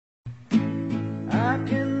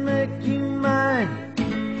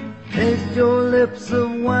taste your lips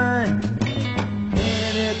of wine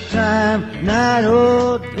anytime, night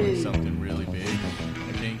or day. Something really big,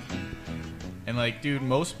 I think. And like, dude,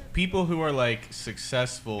 most people who are like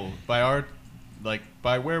successful by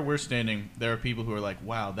where we're standing, there are people who are like,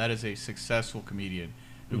 wow, that is a successful comedian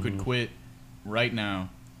who could quit right now,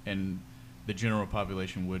 and the general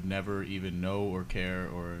population would never even know or care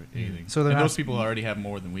or anything. So those people already have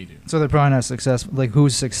more than we do. So they're probably not successful. Like,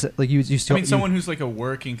 who's success? Like, you still. I mean, someone who's like a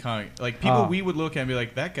working comic. Like, people we would look at and be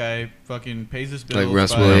like, that guy fucking pays his bills. Like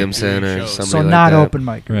Russ Williamson or somebody so like not that. open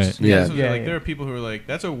micers. Right. Yeah. Like, there are people who are like,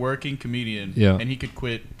 that's a working comedian, and he could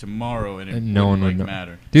quit tomorrow, and no one would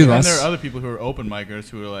matter. Dude, and there are other people who are open micers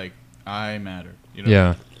who are like, I matter. You know?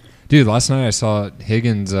 Yeah. Dude, last night I saw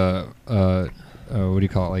Higgins, what do you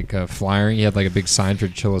call it? Like flyering. He had like a big sign for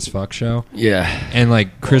Chill as Fuck show. Yeah. And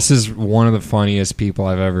like Chris is one of the funniest people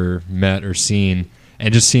I've ever met or seen.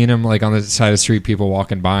 And just seeing him like on the side of the street, people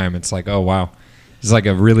walking by him, it's like, oh wow, he's like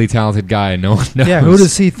a really talented guy. No one knows. Yeah, who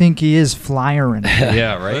does he think he is flying?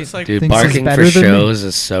 Yeah, right. Like, dude, barking for shows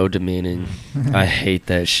is so demeaning. I hate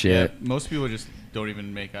that shit. Yeah, most people just don't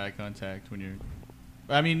even make eye contact when you're.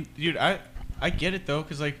 I mean, dude, I get it though,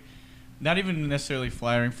 because like, not even necessarily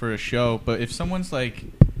flying for a show, but if someone's like,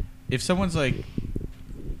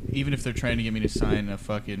 even if they're trying to get me to sign a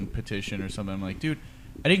fucking petition or something, I'm like, dude,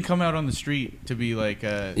 I didn't come out on the street to be like,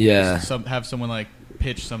 have someone like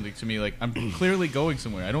pitch something to me. Like, I'm clearly going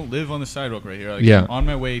somewhere. I don't live on the sidewalk right here. Like, I'm on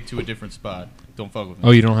my way to a different spot. Don't fuck with me.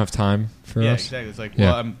 Oh, you don't have time for us? Yeah, exactly. It's like,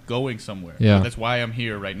 well, I'm going somewhere. Yeah. That's why I'm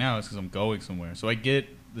here right now, is because I'm going somewhere. So I get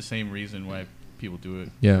the same reason why people do it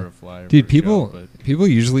for a flyer. Dude, people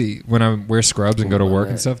usually, when I wear scrubs and go to work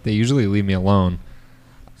and stuff, they usually leave me alone.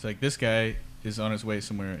 It's like, this guy is on his way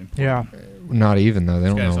somewhere important. Yeah. Not even, though. They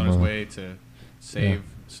don't know. This guy's on his way to save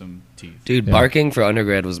some teeth. Dude, barking for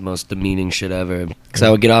undergrad was the most demeaning shit ever. Because I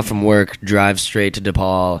would get off from work, drive straight to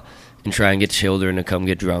DePaul, and try and get children to come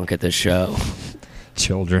get drunk at this show.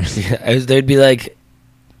 Children. They'd be like,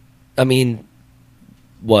 I mean,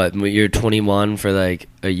 what, you're 21 for like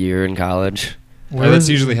a year in college? That's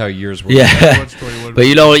usually how years work. Yeah. But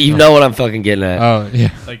you know what I'm fucking getting at. Oh,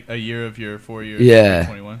 yeah. Like a year of your 4 years. Yeah.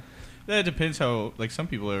 21. That depends how, like, some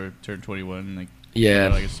people are turned 21, like,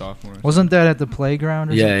 like a sophomore. Wasn't that at the playground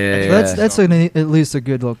or something? Yeah. That's at least a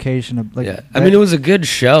good location. I mean, it was a good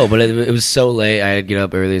show, but it was so late. I had to get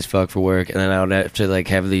up early as fuck for work, and then I would have to, like,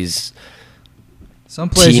 have these some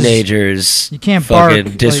places, teenagers you can't fucking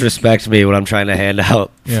bark, disrespect me when I'm trying to hand out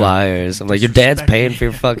flyers. I'm like, your dad's paying for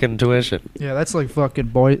your fucking tuition. Yeah, that's like fucking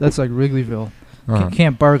that's like Wrigleyville. You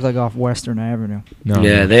can't bark like off Western Avenue.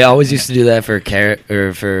 No. They always used to do that for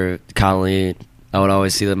Colleen. I would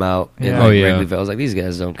always see them out in Wrigleyville. I was like, these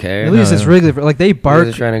guys don't care. At least it's Wrigleyville. Like, they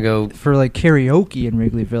bark trying to go for, like, karaoke in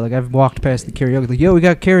Wrigleyville. Like, I've walked past the karaoke. Like, yo, we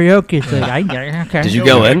got karaoke. It's like, okay. Did you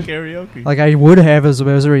go in? Karaoke. Like, I would have as I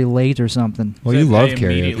was already late or something. Well, you love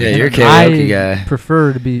karaoke. Yeah, you're a karaoke guy. I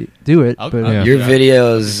prefer to do it. Your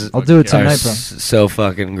videos I'll do it tonight, bro. So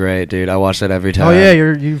fucking great, dude. I watch that every time. Oh, yeah,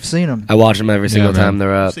 you've seen them. I watch them every single time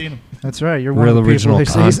they're up. That's right. You're real one of the original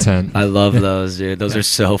people content. I love those, dude. Those are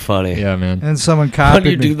so funny. Yeah, man. And someone copied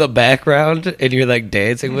when you do the background and you're like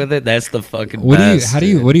dancing with it, that's the fucking what best. What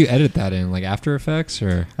do you edit that in? Like After Effects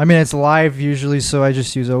or? I mean, it's live usually, so I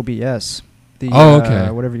just use OBS. Okay.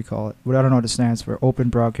 Whatever you call it. I don't know what it stands for. Open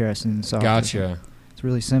Broadcasting Software. Gotcha. It's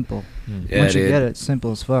really simple. Yeah, once you get it, it's simple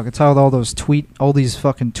as fuck. It's how all these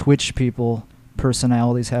fucking Twitch people.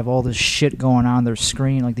 Personalities have all this shit going on their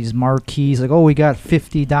screen, like these marquees, like, oh, we got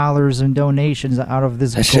 $50 in donations out of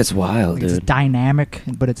this. That shit's wild, dude. It's dynamic,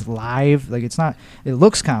 but it's live. Like, it's not. It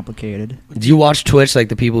looks complicated. Do you watch Twitch like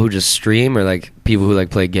the people who just stream, or like people who like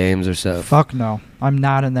play games or stuff? Fuck no, I'm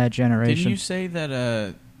not in that generation. Didn't you say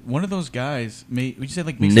that one of those guys would you say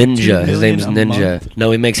like Ninja? His name's Ninja. Month? No,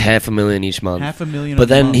 he makes $500,000 each month. $500,000. But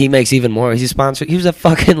then he makes even more. He's sponsored. He was at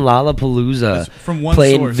fucking Lollapalooza from one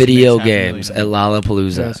playing source, video games at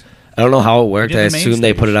Lollapalooza. Yes. I don't know how it worked. I assume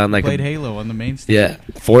they put it on like played Halo on the main stage. Yeah,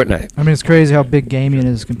 Fortnite. I mean, it's crazy how big gaming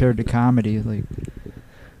is compared to comedy. Like,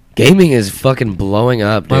 gaming is fucking blowing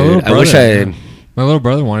up, dude. I wish I had. My little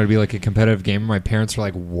brother wanted to be like a competitive gamer. My parents were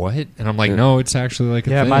like, "What?" And I'm like, "No, it's actually like a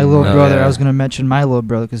thing." My little brother. I was going to mention my little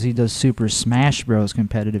brother because he does Super Smash Bros.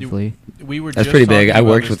 competitively. That's pretty big. I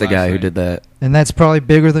worked with the guy who did that, and that's probably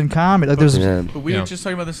bigger than comedy. Like, but we were just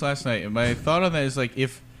talking about this last night, and my thought on that is like,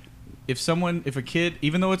 if a kid,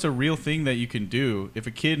 even though it's a real thing that you can do, if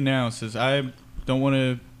a kid now says, "I don't want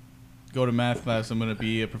to go to math class, I'm going to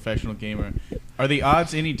be a professional gamer," are the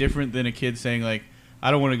odds any different than a kid saying like, I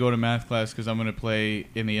don't want to go to math class because I'm going to play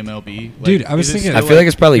in the MLB? Like, dude, I was thinking. I feel like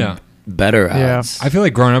it's probably better odds. I feel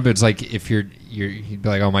like growing up, it's like if he'd be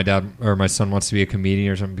like, oh, my dad or my son wants to be a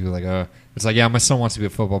comedian or something. People like, it's like, yeah, my son wants to be a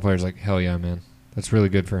football player. It's like, hell yeah, man, that's really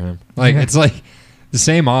good for him. Like it's like the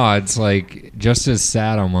same odds, like just as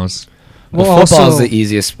sad almost. Well, football is the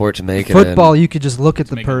easiest sport to make football, it in. you could just look at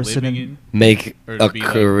the person and make a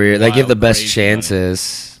career. They give the best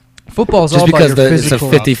chances. Football's just all because about your it's a physical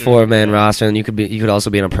 54-man roster, and you could also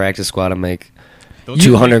be in a practice squad and make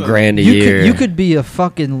 $200,000 a year. You could be a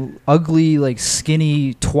fucking ugly, like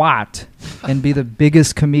skinny twat and be the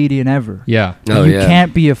biggest comedian ever. Yeah. And you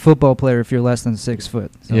can't be a football player if you're less than 6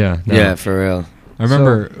 foot. So. Yeah. No. Yeah, for real. I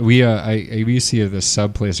remember we used to see this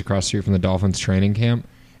sub place across the street from the Dolphins training camp,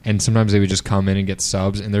 and sometimes they would just come in and get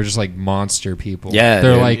subs, and they're just like monster people. Yeah,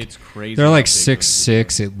 they're dude. like It's crazy. they're like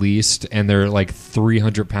 6'6" at least, and they're like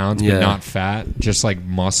 300 pounds, but Yeah. not fat, just like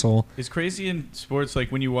muscle. It's crazy in sports.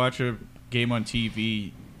 Like when you watch a game on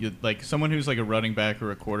TV, you like someone who's like a running back or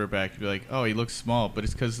a quarterback. You'd be like, oh, he looks small, but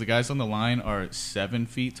it's because the guys on the line are 7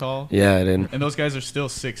 feet tall. Yeah, dude. And those guys are still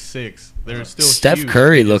 6'6". They're still Steph huge.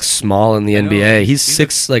 Curry looks small in the I know. NBA. He's He's a-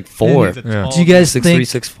 6'4". He's a Yeah. tall Do you guys dude. 6'3",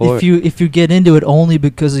 think 6'4". if you get into it only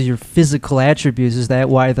because of your physical attributes, is that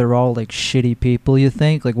why they're all like shitty people? You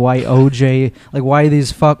think like why OJ, like why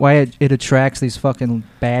it attracts these fucking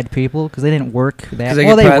bad people because they didn't work that They,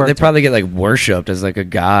 well. they probably get like worshipped as like a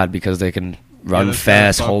god because they can run that's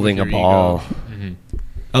fast gotta fuck holding a with your ball. ego.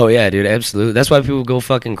 Oh yeah, dude, absolutely. That's why people go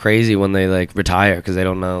fucking crazy when they like retire because they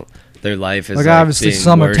don't know their life is like like obviously being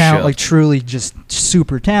some are talent, like worshipped. truly just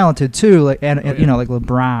super talented too. Like and Oh, yeah. you know like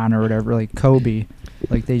LeBron or whatever, like Kobe.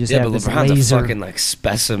 Like they just Yeah, have but this LeBron's laser. a fucking like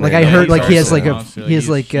specimen. Like I Yeah, heard, he's like he has also like a a monster. he has He's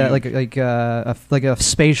like a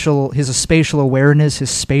spatial. He has a spatial awareness. His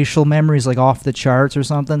spatial memory is like off the charts or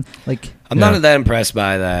something. Like I'm not that impressed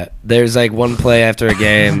by that. There's like one play after a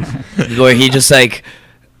game where he just like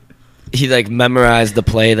memorized the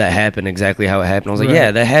play that happened exactly how it happened. I was like, Right.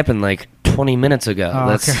 yeah, that happened like 20 minutes ago. Oh,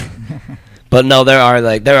 That's okay. But no, there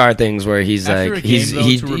are things where he's After like a game, though,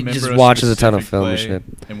 he to remember just watches a ton of specific film and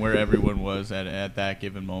play shit. and where everyone was at that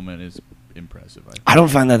given moment is impressive. I think. I don't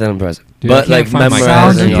find that impressive. Dude, I but can't like find my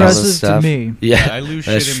sounds memorizing all impressive this to stuff. me. Yeah, I lose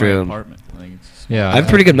that's shit in true. my apartment. Like, it's Yeah. I have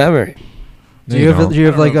pretty good memory. Do you have I like don't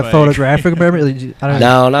a know if I- photographic memory? I don't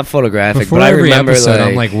know. No, not photographic. Before but I every remember episode,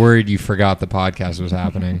 I'm like worried you forgot the podcast was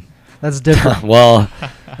happening. That's different. well,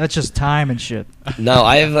 That's just time and shit. no,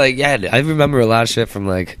 I have I remember a lot of shit from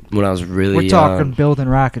like when I was really We're talking young. building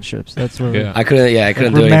rocket ships. That's where. Yeah. I couldn't do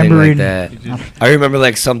anything like remembering- that. You just- I remember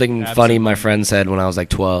like something funny my Absolutely. friend said when I was like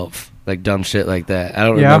 12, like dumb shit like that. I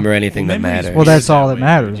don't Yeah. remember anything that memory's matters. Well, that's weird all that way,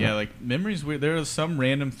 matters. dude. Yeah, like memories weird. There are some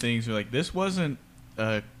random things where like this wasn't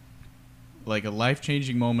like a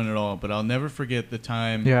life-changing moment at all, but I'll never forget the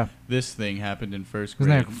time Yeah. this thing happened in first Isn't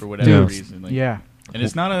grade that for whatever Yeah. reason. Like, Yeah. and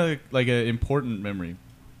it's not an important memory.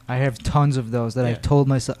 I have tons of those that Yeah. I've told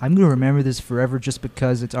myself I'm going to remember this forever just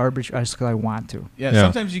because it's arbitrary, just because I want to. Yeah, Yeah.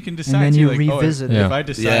 sometimes you can decide. then to, you like, revisit oh, it. if I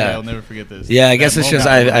decide, Yeah. I'll never forget this. Yeah, I That guess it's just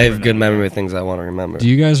moment I I'll have remember good now. memory of things I want to remember. Do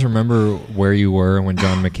you guys remember where you were when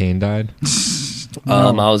John McCain died?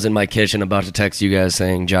 I was in my kitchen about to text you guys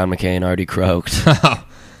saying John McCain already croaked.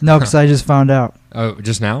 No, because I just found out. Oh,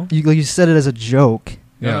 just now? You said it as a joke.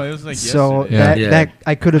 No, it was like So yesterday. Yeah. that Yeah. that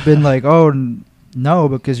I could have been like, oh no,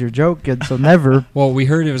 because you're joking. So never. Well, we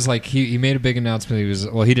heard it was like he made a big announcement.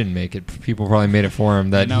 He didn't make it. People probably made it for him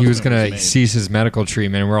that The he was announcement going was to made. cease his medical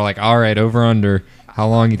treatment. And we're like, all right, over under. How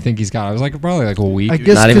long you think he's got? I was like, probably like a week. I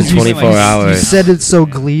guess Not even 'cause you- 24 you hours. said it so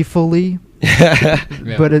gleefully, Yeah.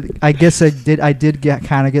 but I guess I did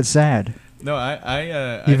kind of get sad. No,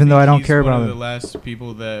 I Even though think I don't he's care one about of him. the last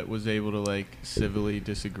people that was able to like civilly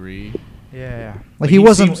disagree. Yeah. Like Like he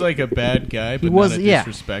wasn't. seems like a bad guy, but was- not a yeah.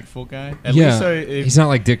 disrespectful guy. At Yeah, least if, he's not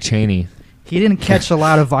like Dick Cheney. He didn't catch a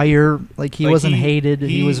lot of ire. Like he Like, wasn't he- hated. He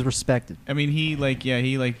he- was respected. I mean, he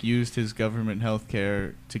used his government health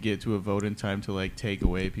care to get to a vote in time to like take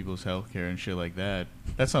away people's health care and shit like that.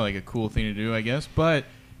 That's not like a cool thing to do, I guess. But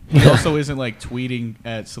he also isn't like tweeting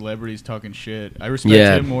at celebrities talking shit. I respect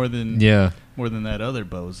Yeah. him more than that other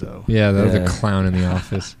bozo. Yeah, the Yeah. clown in the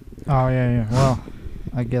office. Oh yeah. Well,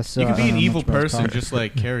 I guess You I can be don't an know evil much about person, politics. just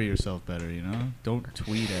like carry yourself better. You know, don't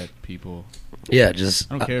tweet at people. Yeah,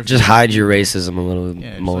 just I don't care if just you- hide your racism a little Yeah,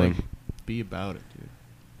 just more. like be about it,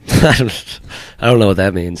 dude. I don't know what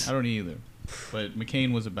that means. I don't either, but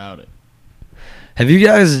McCain was about it. Did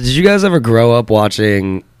you guys ever grow up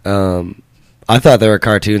watching I thought there were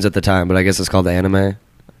cartoons at the time, but I guess it's called anime.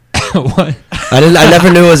 What? I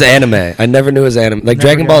never knew it was anime. I never knew it was anime. Like Never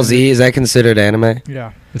Dragon got Ball into Z, is that considered anime?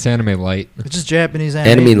 Yeah. It's anime light. It's just Japanese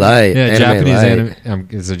Anime light. Yeah, anime Japanese light. anime.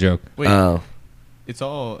 It's a joke. Wait, Oh. it's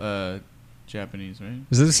all Japanese, right?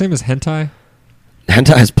 Is it the same as hentai?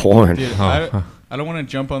 Hentai is porn. Dude, Oh, I don't want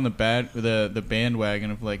to jump on the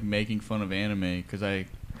bandwagon of like making fun of anime because I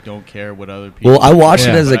don't care what other people. Well, I watched it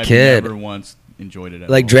Yeah. as a I've kid. never once enjoyed it. At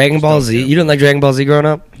Like all. Dragon Just Ball don't Z. care. You didn't like Dragon Ball Z growing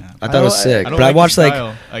up? No. I thought it was sick. I don't But I watched the like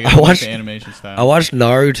style. I I watched the animation style. I watched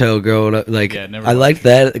Naruto growing up. Like Yeah, never I liked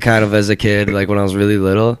watched that kind of as a kid, like when I was really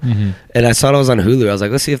little. Mhm. And I saw it was on Hulu. I was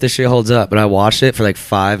like, let's see if this shit holds up. And I watched it for like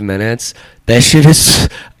 5 minutes. That shit is.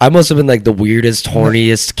 I must have been like the weirdest,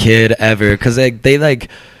 horniest kid ever because they like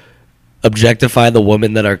objectify the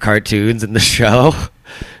women that are cartoons in the show.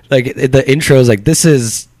 Like the intro is like, this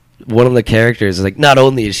is one of the characters is like, not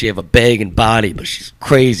only does she have a banging body, but she's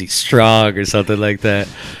crazy strong or something like that.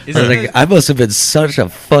 I was like, I must have been such a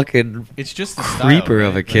fucking It's just the creeper style,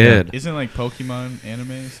 of a right? kid. Like, isn't like Pokemon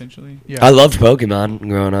anime essentially? Yeah. I loved Pokemon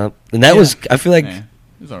growing up, and that was I feel like It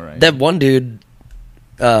was alright. that one dude,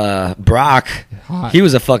 Brock. Hot. He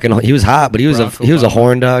was hot, but he was a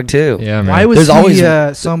horn dog too. Yeah, man. Why was There's he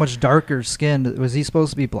always- so much darker skinned? Was he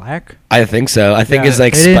supposed to be black? I think so. I think Yeah. it's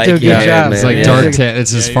like They didn't do a spiky. good hair, job. man. It's like Yeah. dark tan.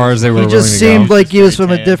 It's as Yeah, far as they were He willing just to seemed go. like he was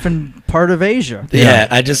from a Tan. different part of Asia. Yeah,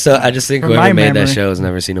 I just think From whoever my made that memory. show has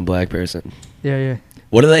never seen a black person. Yeah, yeah.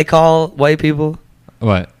 What do they call white people?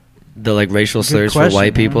 What? The like racial Good slurs question, for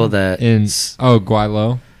white people man. that In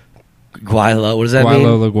Guaylo. Guaylo. What does that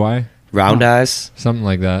Guaylo mean? Laguay? Round eyes. Something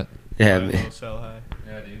like that. Yeah. Low, sell high.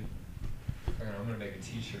 Yeah, dude. I'm gonna make a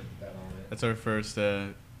T-shirt with that on it. That's our first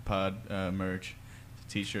pod merch. It's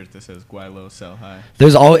a T-shirt that says "Guaylo sell high."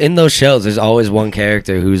 There's in those shows. There's always one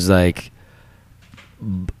character who's like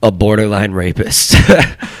a borderline rapist,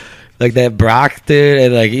 like that Brock dude,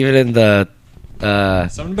 and like even in the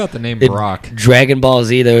Something about the name in Brock. Dragon Ball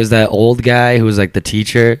Z, there was that old guy who was like the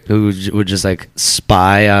teacher who would just like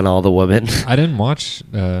spy on all the women. I didn't watch.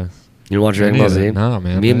 You watch Dragon Ball Z? No,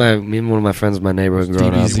 man. Me and one of my friends in my neighborhood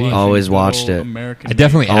growing up DBZ. always watched Good it. old American I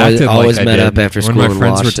definitely Always- acted always like met I up did. after When school my and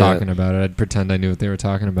friends were watched it. talking about it, I'd pretend I knew what they were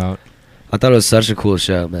talking about. I thought it was such a cool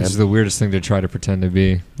show, man. This is the weirdest thing to try to pretend to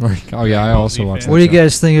be. Like, oh yeah, I Ball also Z watched. fan. What do you that show.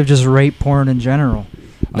 guys think of just rape porn in general?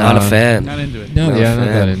 Not a fan. Not into it. No, Not a yeah, not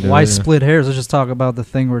fan. that into Why it, yeah. split hairs? Let's just talk about the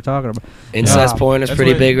thing we're talking about. Incest Yeah. porn is That's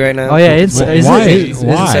pretty what- big right now. Oh yeah, it's Why? is Why? it,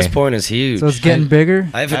 Why? Incest porn is huge. so it's getting bigger.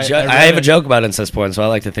 I have I a read- joke about incest porn, so I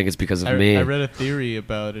like to think it's because of me. I read a theory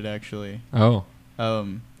about it actually. Oh,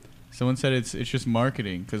 Someone said it's just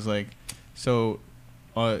marketing because like, so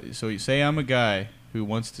you say I'm a guy who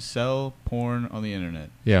wants to sell porn on the internet.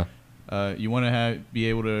 yeah. You want to be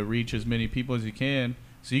able to reach as many people as you can,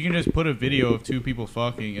 so you can just put a video of two people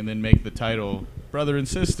fucking and then make the title brother and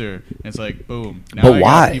sister. And it's like boom. Now But I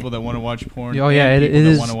why? got people that want to watch porn. Oh, yeah, and it people that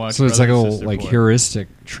is- wanna watch So it's like a brother and sister like porn. heuristic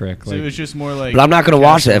trick. So Like, it was just more like. But I'm not going to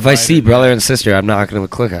watch it. If I see cast-divided, brother yeah. and sister, I'm not going to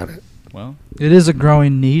click on it. Well, It is a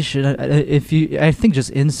growing niche, and I think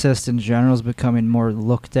just incest in general is becoming more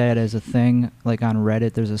looked at as a thing. Like on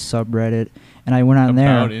Reddit, there's a subreddit, and I went on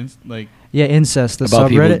about there. like Yeah, incest, the About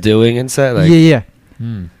people subreddit. doing incest? Like, yeah,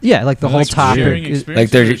 hmm. yeah, like the They're, whole like, topic. sharing is- Like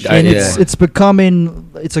they're- experiences or and shit. yeah. it's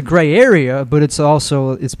becoming a gray area, but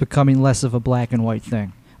it's becoming less of a black and white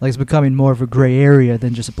thing. Like it's becoming more of a gray area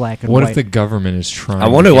than just black and What white. if the government is trying? I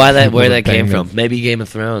wonder to get why people where to that came bang from. them? Maybe Game of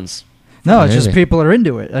Thrones. No, it's just Maybe. people are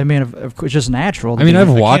into it. I mean, of course, just natural. I mean, I've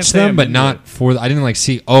can't watched say them, I'm but into not it. for. I didn't like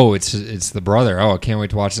see. Oh, it's the brother. Oh, I can't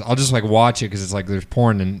wait to watch this. I'll just like watch it because it's like there's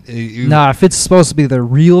porn and. Nah, if it's supposed to be the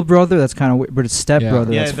real brother, that's kind of weird. But it's step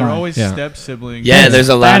brother, Yeah, that's they're fine. always Yeah. step siblings. Yeah, there's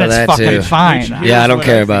a lot Then of it's that fucking too. fine. Yeah, I don't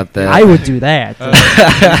care about that. I would do that.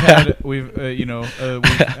 We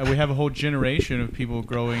have a whole generation of people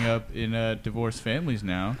growing up in divorced families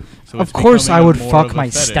now. So Of it's course, I becoming would more fuck of a my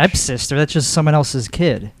fetish. stepsister. That's just someone else's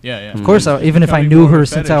kid. Yeah, yeah. Of course, even if I Becoming knew more of a her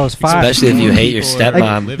since I fetish. was 5. Especially if you hate your People are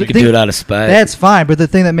stepmom, living- you can do it out of spite. That's fine, but the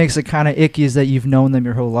thing that makes it kind of icky is that you've known them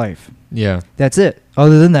your whole life. Yeah. That's it.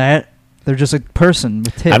 Other than that, they're just a person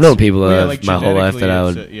with tits. I've known people Well, yeah, that like my whole life that I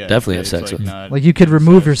would genetically, definitely have it's sex like with. not Like you could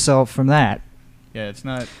remove incest. yourself from that. Yeah, it's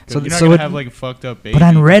not. So- You're not so gonna it- have like a fucked up baby. But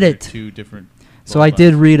on because they're Reddit- two different. So I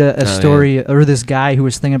did read a Oh, story, or this guy who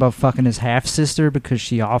was thinking about fucking his half sister because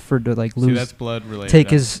she offered to like See, lose, that's blood related. take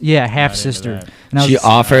I'm his not half into sister. that. And I She was-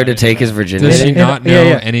 offered to take his Does virginity. she And- not know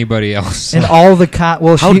yeah. anybody else? And all the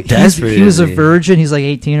How he desperate was is a he? virgin. He's like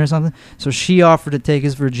 18 or something. So she offered to take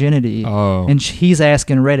his virginity, Oh. and he's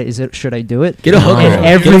asking Reddit, should I do it? Get a hooker.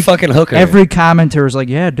 And Get a fucking hooker. every commenter is like,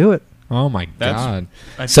 yeah, do it. Oh my That's- god.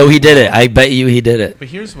 I So think- he did it. I bet you he did it. But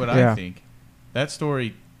here's what Yeah. I think. That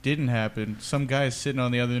story didn't happen. Some guy is sitting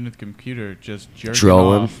on the other end of the computer just jerking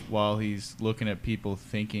Trolling. off while he's looking at people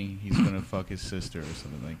thinking he's gonna fuck his sister or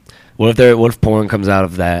something like. What if porn comes out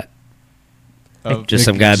of that? Of Just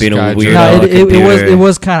some Just guy being a guy weirdo. jerking No, on a it was computer. it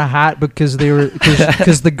was kind of hot because they were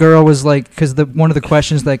because the girl was like one of the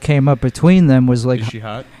questions that came up between them was like is she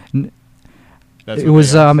hot? That's It what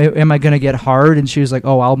was they asked. am I gonna get hard? And she was like,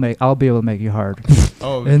 oh, I'll be able to make you hard.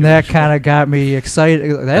 Oh, And that kind of got me excited.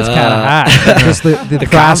 That's kind of hot. Just the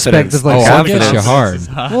prospect confidence. of like, Oh, I'll confidence. get you hard.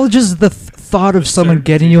 well, just the thought of someone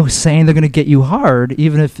getting you, saying they're gonna get you hard,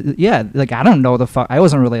 even if, like I don't know the fuck. I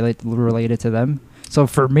wasn't related to them, so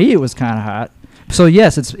for me it was kind of hot. So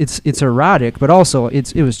yes, it's erotic, but also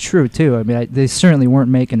it was true too. I mean, they certainly weren't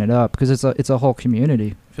making it up because it's a whole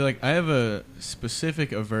community. I feel like I have a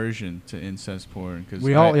specific aversion to incest porn because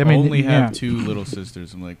We all- I I mean, only have yeah. 2 little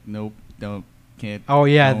sisters. I'm like, nope, don't, can't. Oh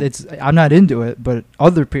yeah, no. I'm not into it, but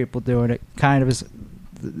other people doing it kind of is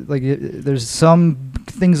like there's some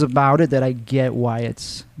things about it that I get why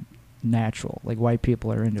it's natural, like why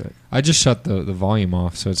people are into it. I just shut the volume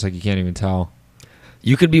off, so it's like you can't even tell.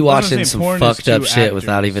 You could be I was gonna watching say, some porn is fucked up 2 shit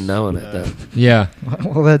without actors. even knowing it. Though. Yeah.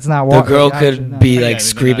 Well, that's not The what girl actually, could no. be Yeah, like they're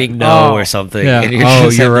screaming not. no Oh. or something, Yeah. and you Oh,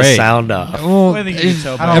 just you're have the right. sound off. Well, I think you can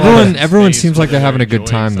tell by everyone their everyone face seems like whether they're having a good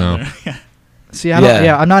enjoying time though. something. See, I don't,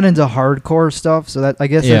 Yeah. I'm not into hardcore stuff, so that I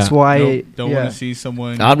guess Yeah. that's why. Don't yeah. want to see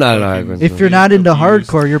someone. I'm not an fucking hardcore. If you're not into abused.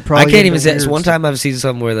 hardcore, you're I probably. can't into even say. weird One stuff. time I've seen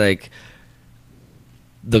something where like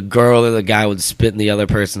the girl or the guy would spit in the other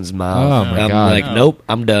person's mouth. Oh, my I'm God. like, No. nope,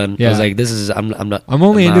 I'm done. I Yeah. was like, this is I'm not. I'm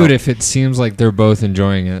only into out. it if it seems like they're both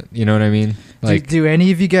enjoying it. You know what I mean? Like do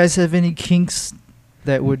any of you guys have any kinks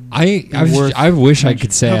that would? I wish I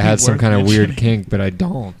could say I That'd be had some worth kind of weird mentioning. kink, but I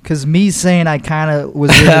don't. Because me saying I kind of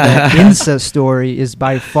was into that incest story is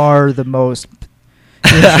by far the most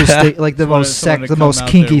interesting, like the Someone to the come most out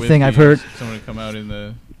there kinky with thing you, I've heard. Someone to come out in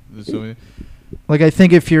the so Like I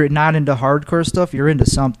think if you're not into hardcore stuff, you're into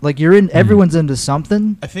something. Like you're in, everyone's into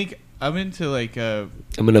something. I think I'm into like I'm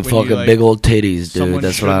gonna when fuck you, a like, big old titties, someone dude.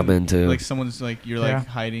 That's what I'm shouldn't- into. Like someone's like you're like Yeah.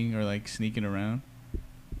 hiding or like sneaking around,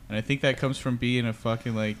 and I think that comes from being a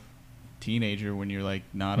fucking like teenager when you're like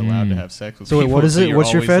not allowed to have sex with So wait, people. what is it? You're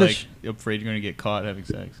What's your always, fetish? Like, afraid you're gonna get caught having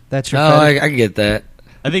sex. That's your No, fetish. I get that.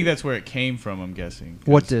 I think that's where it came from. I'm guessing. 'cause,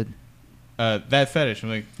 What did? that fetish? I'm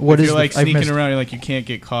like, What if is you're the- like I sneaking missed- around? You're like you can't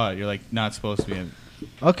get caught. You're like not supposed to be.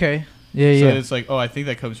 Okay. Yeah, So yeah. it's like, oh, I think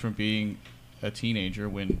that comes from being a teenager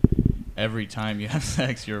when every time you have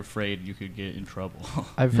sex, you're afraid you could get in trouble.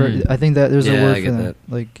 I've heard. I think that there's Yeah, a word I for get that.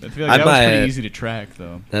 Like, I feel like that was pretty easy to track,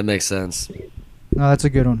 though. That makes sense. no, that's a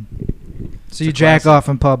good one. So It's you a jack classic. off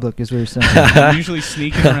in public, is what you're saying. I'm usually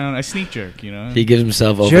sneaking around. I sneak jerk, you know. He gives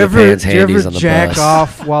himself Do over you the ever, pants do you handies ever on the jack bus.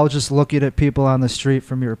 off while just looking at people on the street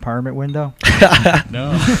from your apartment window?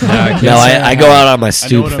 No. Yeah, I can't No, say I go out on my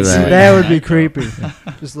stoop what for I'm See, that. doing. that would be Yeah. creepy.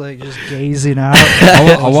 just gazing out.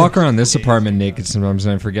 I'll walk around this apartment naked sometimes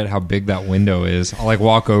and I forget how big that window is. I'll like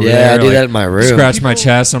walk over Yeah, there, I do like, that in my room. scratch my People-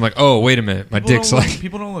 chest, and I'm like, oh wait a minute, my People dick's don't look- like.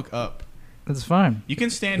 people don't look up. That's fine. You can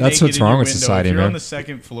stand. That's naked what's in wrong your with window. society, if you're man. on the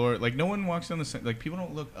second floor, like no one walks down the like people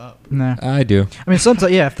don't look up. Nah. I do. I mean,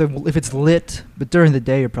 sometimes, yeah, if it's lit, but during the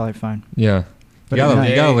day, you're probably fine. Yeah. But You at gotta, night-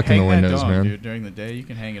 you gotta look in Hang the that windows, dong, man. Dude. During the day, you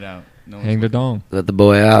can hang it out. No one's Hang the looking. dong. Let the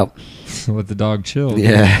boy out. Let the dog chill.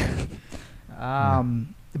 Yeah.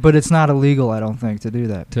 But it's not illegal, I don't think, to do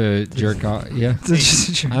that. To jerk off. Yeah.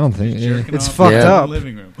 It's I don't think. Yeah. Jerking It's off fucked in the up.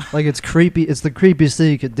 living room. like it's creepy. It's the creepiest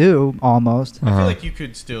thing you could do, almost. I feel Uh-huh. like you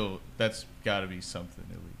could still. That's got to be something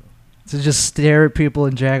illegal. To just stare at people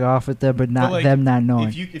and jag off at them, but not like, them not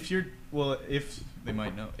knowing. If they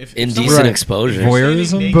might know. If Indecent someone- exposure.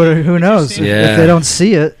 Voyeurism? But who knows? Yeah. If they don't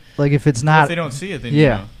see it, like if it's If not, they don't see it, then Yeah. you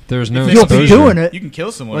know. There's no If they you'll don't be see it, doing it. You can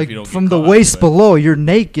kill someone like if you don't from get the caught, waist but- below, you're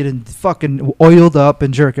naked and fucking oiled up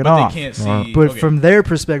and jerking But off. they can't Uh-huh. see. But okay. from their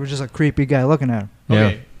perspective, just a creepy guy looking at him.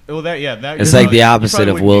 Okay. Well, that It's you're like the you opposite probably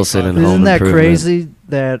of wouldn't get Wilson caught. and Home Isn't that Improvement. crazy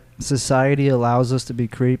that society allows us to be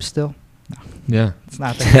creeps still? Yeah. It's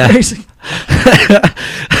not that crazy.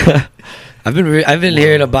 I've been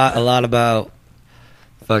hearing about a lot about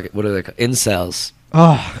fuck it, what are they called? Incels.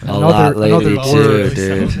 Oh, A lot lately another too, word.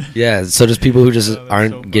 dude. Yeah, so just people who just Oh, that's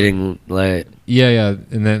aren't so funny. getting laid. Yeah.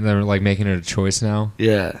 And then they're like making it a choice now.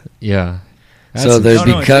 Yeah. Yeah. So That's- there's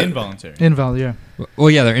No, it's because involuntary. Invalid, yeah. well,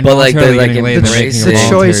 yeah, they're But, like, involuntarily they're, like, getting laid The, and they're making embracing a the it.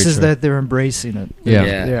 voluntary choice is choice. that they're embracing it. Yeah.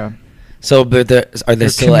 Yeah. So, but are they Their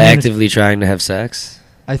still community- actively trying to have sex?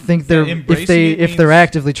 I think they're embracing it if they're means-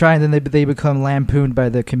 actively trying, then they become lampooned by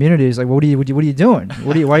the community. It's like, what are you doing?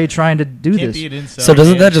 Why are you trying to do Can't this? be an incel, So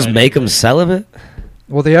doesn't can't that just try to make them embrace- celibate?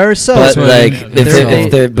 Well, they are so. But what like, I mean. if They're-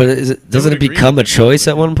 they're, but doesn't would it agree become a with choice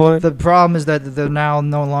that. at one point? The problem is that they're now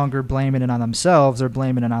no longer blaming it on themselves; they're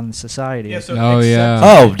blaming it on the society. Yeah, so Oh, yeah.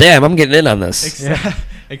 Oh, damn! I'm getting in on this. Accept,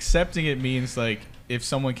 accepting it means like if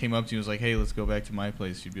someone came up to you and was like, "Hey, let's go back to my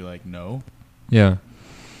place," you'd be like, "No." Yeah.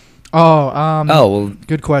 Oh, Oh well,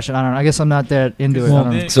 good question. I don't know. I guess I'm not that into it. I Well,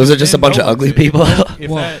 don't know. Then- So is it just a then bunch no of one's ugly in- people? If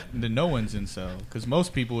Well- then no one's incel, because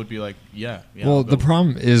most people would be like, "Yeah." Well, I'll the go.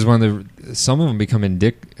 problem is when some of them become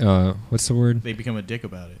what's the word? They become a dick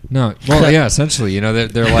about it. No, well, yeah, essentially, you know,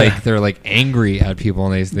 they're like angry at people,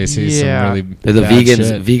 and they say some really They're the bad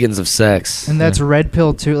shit. vegans of sex. And that's red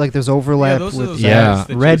pill too. Like there's overlap those are with those Yeah. guys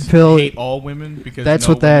that red just pill. hate all women because That's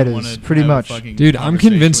no what that woman is, wanna pretty have a much. fucking Dude, I'm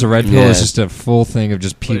conversation convinced the with red them. pill Yeah. is just a full thing of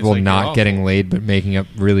just But it's people like they're not awful. getting laid but making up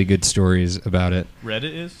really good stories about it.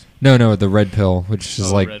 Reddit is. No, the red pill, which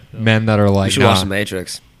is Oh, like red pill. men that are You like, should watch The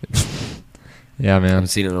Matrix. yeah, I man. haven't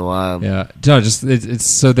seen it in a while. Yeah, no, just it's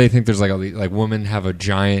so they think there's like women have a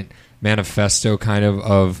giant manifesto kind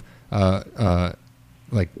of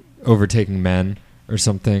like overtaking men or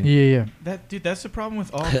something. Yeah. That's the problem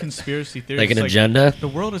with all conspiracy theories. Like an It's agenda? The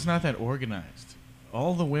world is not that organized.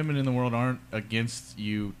 All the women in the world aren't against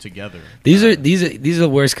you together. These are the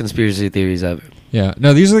worst conspiracy theories ever. Yeah,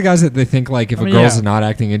 no, these are the guys that they think like if I mean, a girl's yeah. not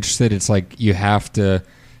acting interested, it's like you have to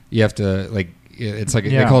like it's like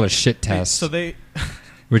Yeah. they call it a shit test, So they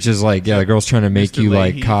which is like the girl's trying to make Mr. you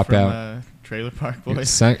Leahy like cop from, out. Trailer Park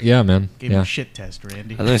Boys Yeah, man. gave him Yeah. a shit test,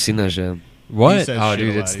 Randy. I've never seen that show. He What? says Oh, shit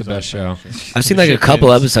dude, a it's lot. the He's best always show. talking shit. I've seen like a Shit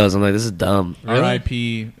couple is episodes. I'm like, this is dumb.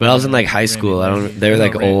 R.I.P. But I was in, like, high school. I don't- they were,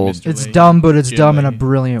 like, old. It's dumb, but it's Jim dumb in a Leahy.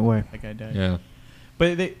 brilliant way. That guy died. Yeah.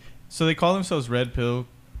 But they call themselves Red Pill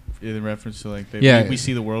in reference to like Yeah. we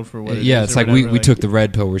see the world for what it is. Yeah, it's or like whatever, we took the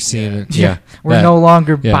red pill. We're seeing Yeah. it. Yeah. We're that. no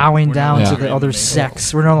longer Yeah. bowing We're no down to longer the in other the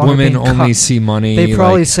sex. We're no longer Women being only cucked. see money. They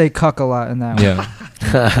probably like, say cuck a lot in that one.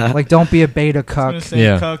 yeah. Like, don't be a beta I was gonna cuck. say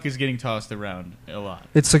Yeah. cuck is getting tossed around a lot.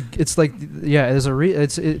 It's like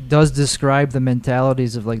there's it does describe the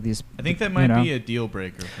mentalities of like these. I think that you might know. be a deal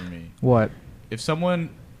breaker for me. What? If someone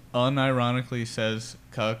unironically says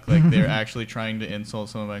cuck, like they're actually trying to insult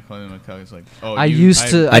someone by calling them a cuck, it's like, oh, I used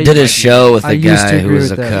to- I did a show with I a used to guy who agree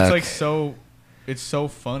was a with that. cuck. It's like it's so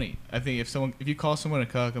funny. I think if you call someone a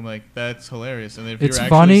cuck, I'm like, that's hilarious. And if It's you're actually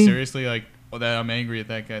funny. seriously like, oh, that I'm angry at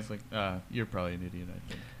that guy, it's like, you're probably an idiot. I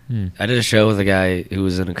think. Hmm. I did a show with a guy who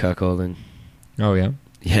was in a cuckolding. Oh yeah.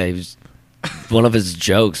 Yeah, he was. One of his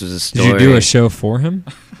jokes was a Did story. you do a show for him?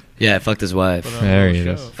 Yeah, I fucked his wife. Put on a There little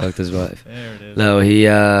it show. is. Fucked his wife. There it is. No, he.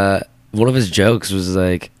 One of his jokes was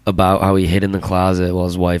like about how he hid in the closet while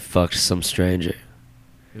his wife fucked some stranger.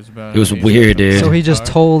 It was weird, dude. So he just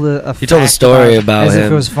told a He told a fact story about as him.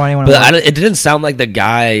 if it was funny when But it was. it didn't sound like the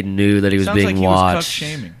guy knew that he was Sounds being like he watched. was cuck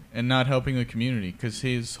shaming and not helping the community because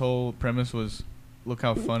his whole premise was, look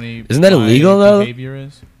how funny. Isn't that my illegal, though? Behavior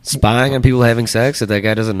is. Spying on people having sex if that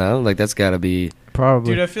guy doesn't know, like that's got to be.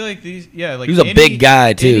 Probably. Dude, I feel like these. Yeah, like He was a big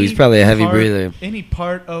guy, too. He's probably a heavy breather. Any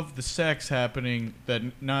part of the sex happening that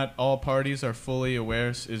not all parties are fully aware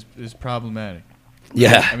is problematic.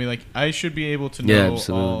 Yeah, I mean, like I should be able to Yeah, know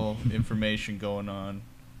absolutely. all information going on.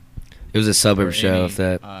 it was a suburb for show. any If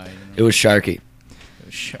that, eye, it was Sharky.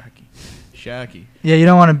 Sharky. Yeah, you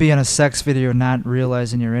don't want to be in a sex video not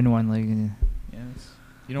realizing you're in one. Like Yes.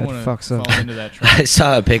 You don't That want fucks to up. fall into that I trap.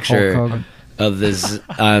 saw a Hulk picture Hogan. of this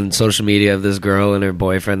on social media of this girl and her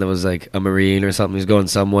boyfriend that was like a Marine or something. He's going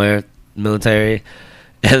somewhere military,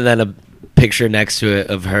 and then a picture next to it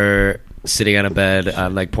of her sitting on a bed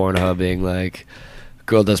on like Pornhub, being like,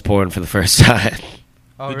 "Girl does porn for the first time."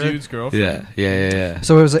 Oh, the really? dude's girlfriend. Yeah.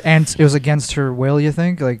 So it was against her will, you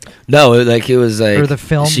think? Like, No, it was like Or the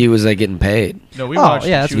film? She was like getting paid. No, we oh watched.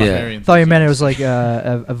 yeah, it. that's She fine. was Yeah. very I thought you meant it was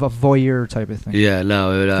enthusiastic. like a voyeur type of thing. Yeah,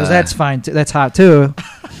 no, Because that's fine. That's hot too.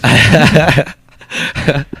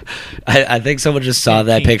 I think someone just saw Kink,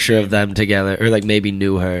 that kink, picture of kink. them together, or like maybe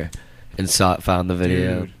knew her, and found the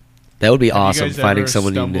video. Dude. That would be Have awesome. You guys Finding ever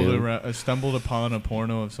someone you stumbled knew. stumbled upon a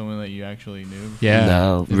porno of someone that you actually knew? Yeah.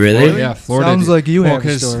 No, In really? Florida? Yeah, Florida. Sounds like you have a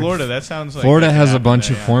 'cause story. Florida. That sounds like Florida that has could a happen bunch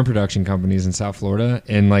there, of yeah. porn production companies in South Florida,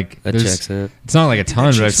 and like That there's- checks it. it's not like a ton,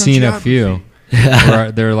 but I've chicks from seen a few geography.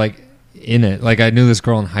 where they're like in it. Like I knew this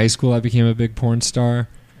girl in high school that became a big porn star.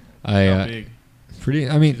 How I big? pretty.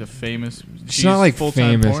 I mean, She's a famous. she's not like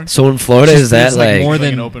full-time famous. Porn? So in Florida, she's- is that there's, like more Like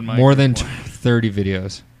than an open mic more or than porn. 30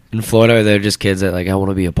 videos? in Florida? Are there just kids that like I want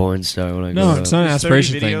to be a porn star when I No, grow it's up? not an There's 30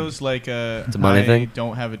 aspiration thing. videos like It's a money I thing?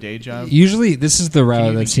 don't have a day job. Usually, this is the Can route you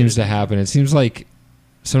that even seems get to it? happen. It seems like,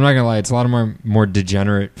 so I'm not gonna lie, it's a lot of more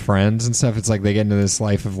degenerate friends and stuff. It's like they get into this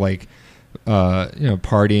life of like,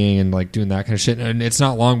 partying and like doing that kind of shit. And it's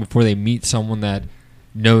not long before they meet someone that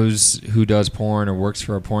knows who does porn or works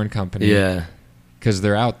for a porn company. Yeah, because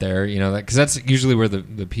they're out there, because that's usually where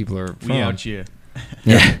the people are from. We out here.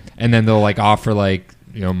 yeah. And then they'll like offer like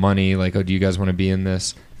money, like, oh, do you guys want to be in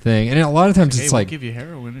this thing? And a lot of times Hey, it's we'll like, give you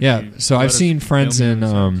heroin. if yeah. you So let I've us seen friends film you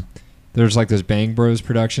in sex. there's like those Bang Bros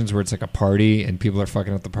productions where it's like a party and people are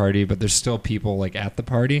fucking at the party, but there's still people like at the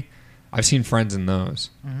party. I've seen friends in those.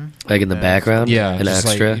 Like in the background? Yeah, An just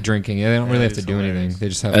extra? like drinking. Yeah, they don't really have to it's do anything. hilarious. They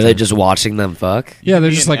just have. Are to, they just watching them fuck? Yeah, they're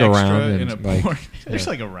Be just an like extra around in a and like. porn. They're just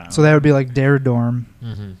yeah. like around. So that would be like Dare Dorm.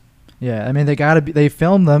 Mhm. Yeah, I mean they gotta be. They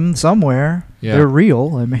filmed them somewhere. Yeah. They're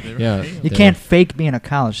real. I mean, They're Yeah. real. you can't fake being a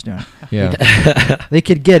college student. Yeah. They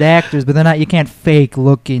could get actors, but they're not. You can't fake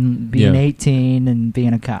looking, being Yeah. 18 and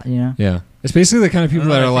being a cop. You know, Yeah. It's basically the kind of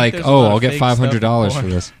people I don't that know, are I like, think there's a lot oh, of I'll get fake stuff in $500 for porn.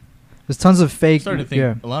 this. there's tons of I'm fake. starting to think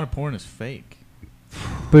Yeah, a lot of porn is fake.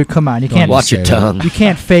 but come on, you Don't can't. Watch your say that. tongue. You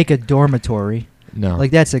can't fake a dormitory. No. Like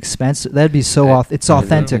that's expensive. That'd be so. It's I-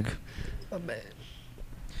 authentic.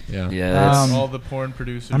 yeah. Yeah, that's, Um, All the porn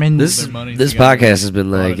producers. I mean, put this their money this together. podcast has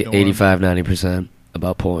been Bought a like dorm. 85-90%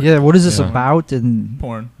 about porn. Yeah. What is this Yeah. about? And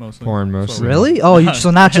Porn mostly. Porn That's mostly. what we- really? Oh,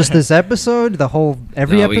 so not just this episode. The whole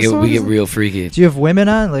every No, episode. we get is it? real freaky. Do you have women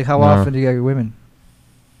on? Like how No. often do you get women?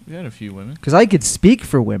 We had a few women. Because I could speak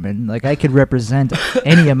for women. Like I could represent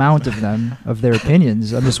any amount of them of their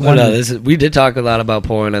opinions. I'm just Oh, wondering. no, we did talk a lot about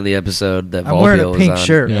porn on the episode that I'm wearing a Volpio was pink on.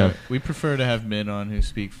 shirt. Yeah. We prefer to have men on who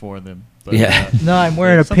speak for them. But, Yeah. No, I'm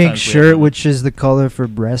wearing yeah, a pink sometimes we have shirt, women. which is the color for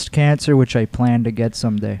breast cancer, which I plan to get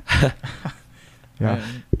someday. Yeah,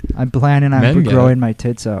 I'm planning on Men get growing it. my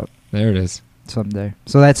tits out There it is. someday.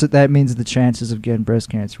 So that means the chances of getting breast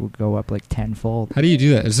cancer will go up like tenfold. How do you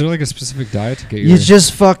do that? Is there like a specific diet to get You your...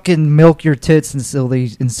 just fucking milk your tits until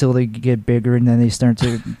they get bigger, and then they start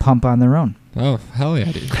to pump on their own. Oh, hell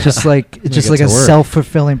yeah, dude. Just like Like just it like to a work.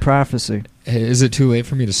 self-fulfilling prophecy. Hey, is it too late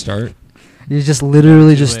for me to start? You just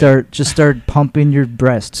literally Too late. just start pumping your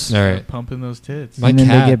breasts, All right. Pumping those tits. My and then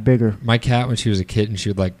cat- they get bigger. My cat, when she was a kitten, she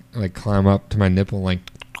would like climb up to my nipple and like...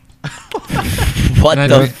 What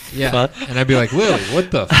and the I'd be, yeah. fuck? And I'd be like, Lily,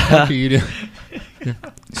 what the fuck are you doing?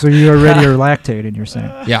 So you already are lactating. You're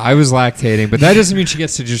saying. Yeah, I was lactating, but that doesn't mean she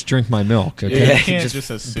gets to just drink my milk, okay? Yeah, You can't just just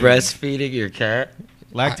assume. breastfeeding your cat.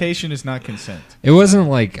 Lactation is not consent. It wasn't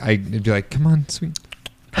like I'd be like, come on, sweet.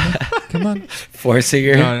 Come on. Forcing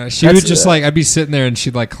her. No, she would just like, I'd be sitting there and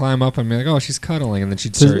she'd like climb up and be like, oh, she's cuddling. And then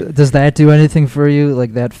she'd start. Does that do anything for you?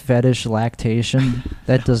 Like that fetish lactation?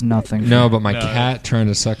 That does nothing. No, for but my No, cat trying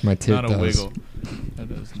to suck my tit Not a does. wiggle. That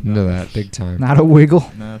does Into nothing. that, big time. not a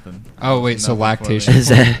wiggle. Nothing. Oh, wait, so Nothing for lactation. me. Is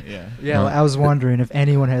that- Yeah. Yeah, Oh. I was wondering if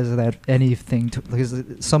anyone has that anything to, because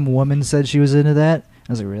some woman said she was into that.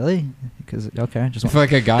 I was like, really? Because okay, just If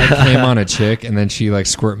like a guy came on a chick and then she like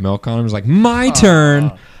squirt milk on him, it was like, my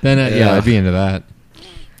turn. Then yeah, Yeah. I'd be into that.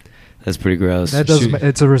 That's pretty gross. that does. Shoot.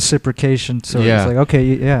 It's a reciprocation. So Yeah. it's like okay,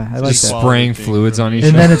 yeah, I like Just that. spraying Quality fluids on each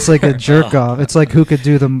And other. then it's like a jerk off. It's like who could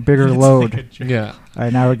do the bigger It's load. like a jerk- Yeah. All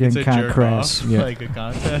right, now we're It's getting a kind of jerk crass. off, Yeah. like a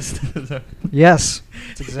contest. Yes,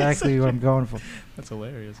 that's exactly what I'm going for. That's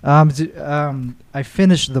hilarious. I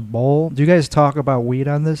finished the bowl. Do you guys talk about weed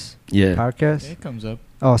on this Yeah. podcast? It comes up.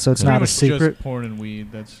 Oh, so it's Pretty not a much secret. Just porn and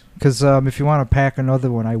weed. That's Because if you want to pack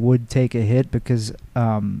another one, I would take a hit because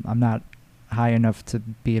I'm not high enough to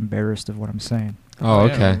be embarrassed of what I'm saying. Oh,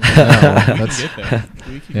 yeah, okay. we Yeah, can that's get there.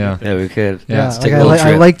 We can Yeah. get there. Yeah, we could. Yeah, Let's like take a I, little I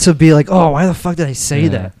trip. like to be like, oh, why the fuck did I say Yeah.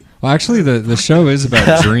 that? Well, actually, the show is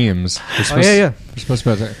about dreams. We're Oh supposed, yeah. We're supposed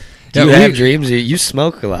to about Do you we, have dreams? You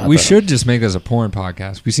smoke a lot. we though. should just make this a porn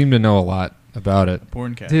podcast. We seem to know a lot about it.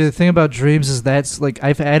 Porn cast. Dude, the thing about dreams is that's like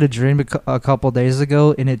I've had a dream a couple days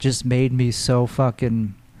ago, and it just made me so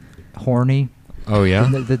fucking horny. Oh yeah.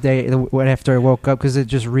 The day after I woke up, because it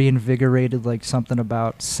just reinvigorated like something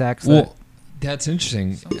about sex. Well, that's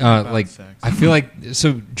interesting. Something about Like sex. I feel like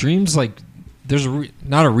so dreams like there's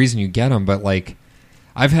not a reason you get them, but like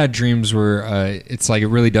I've had dreams where it's like it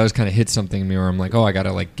really does kind of hit something in me where I'm like, oh, I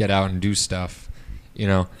gotta like get out and do stuff, you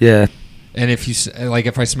know. Yeah. And if you like,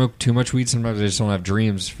 if I smoke too much weed, sometimes I just don't have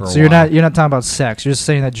dreams for a while. So you're not talking about sex. You're just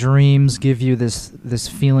saying that dreams give you this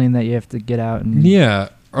feeling that you have to get out and Yeah,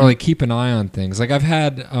 or like keep an eye on things. Like I've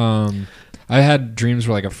had dreams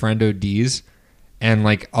where like a friend ODs, and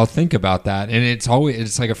like I'll think about that, and it's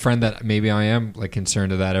like a friend that maybe I am like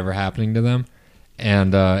concerned of that ever happening to them,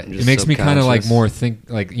 and it Just makes me kind of like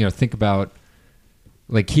subconscious. more think about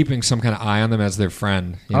like keeping some kind of eye on them as their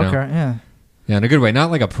friend. You know? Okay, yeah. Yeah, in a good way,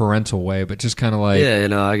 not like a parental way, but just kind of like Yeah,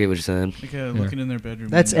 I get what you're saying. Like looking in their bedroom.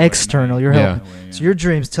 That's window at external. night. You're Yeah. helping. So your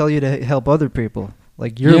dreams tell you to help other people.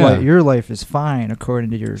 Like your Yeah. your life is fine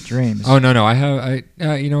according to your dreams. Oh no, you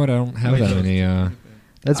know what? I don't have Wait, that those many.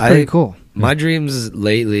 That's pretty I- cool. My dreams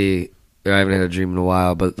lately, or I haven't had a dream in a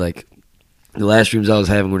while, but like the last dreams I was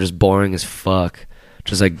having were just boring as fuck.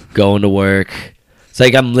 Just like going to work. It's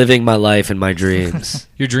like I'm living my life in my dreams.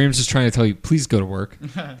 Your dreams just trying to tell you, please go to work,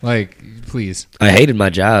 like please. I hated my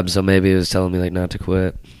job, so maybe it was telling me like not to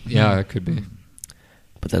quit. Yeah, it could be.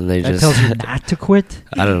 But then they That just, tells you not to quit.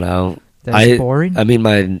 I don't know. That's boring. I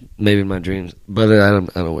mean, maybe my dreams, but I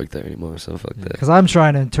don't work there anymore, so fuck that. Because I'm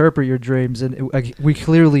trying to interpret your dreams, and we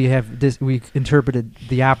clearly have this. We interpreted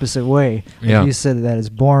the opposite way. Like Yeah. you said that it's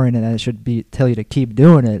boring, and that it should be tell you to keep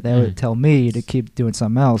doing it. That would tell me to keep doing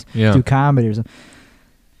something else. Yeah. Do comedy or something.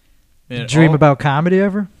 Man, Dream about comedy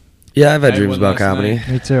ever? Yeah, I've had I dreams won about last comedy. night.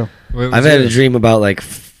 Me too. I've had a dream about like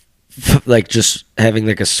like just having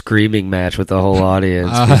like a screaming match with the whole audience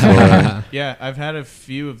before. Yeah, I've had a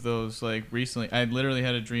few of those like recently. I literally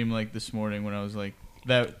had a dream like this morning when I was like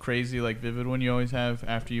that crazy like vivid one you always have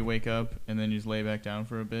after you wake up and then you just lay back down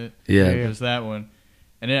for a bit. Yeah. It was that one.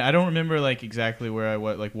 And then I don't remember like exactly where I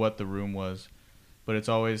was, like what the room was, but it's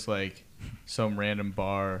always like some random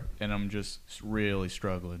bar and I'm just really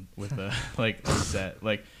struggling with a like a set.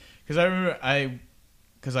 Like cuz I remember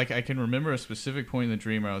because I can remember a specific point in the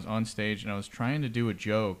dream where I was on stage and I was trying to do a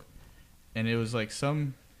joke, and it was like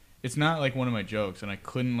it's not like one of my jokes, and I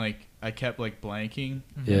couldn't I kept like blanking.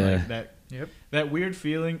 Yeah. Like that weird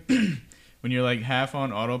feeling when you're like half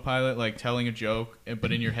on autopilot, like telling a joke,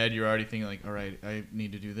 but in your head you're already thinking like, all right, I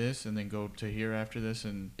need to do this, and then go to here after this,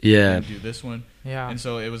 and Yeah. do this one. Yeah. And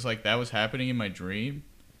so it was like that was happening in my dream.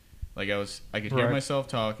 Like I could hear Right. myself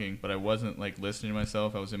talking, but I wasn't like listening to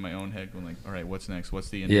myself. I was in my own head going like, all right, what's next? What's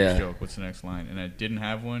the end of Yeah. this joke? What's the next line? And I didn't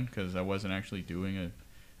have one because I wasn't actually doing it.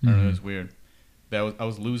 I don't know. It was weird. I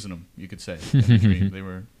was losing them, you could say. In the dream. They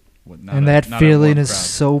were not And a- that not a feeling warm is crowd.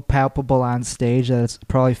 so palpable on stage that it's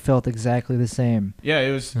probably felt exactly the same. Yeah,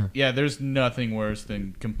 it was. Yeah, there's nothing worse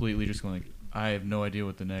than completely just going like, I have no idea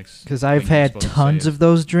what the next. Because I've thing you're had supposed to say tons is. of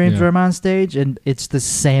those dreams Yeah. where I'm on stage, and it's the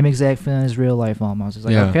same exact feeling as real life almost. It's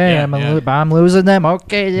like, Yeah. okay, Yeah, I'm losing them.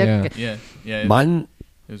 Okay, Yeah. okay. Yeah. Mine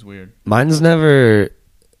It was weird. Mine's never.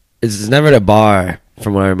 It's never at a bar,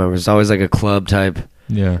 from what I remember. It's always like a club type,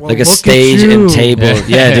 Yeah. Well, like a look at stage you. and table.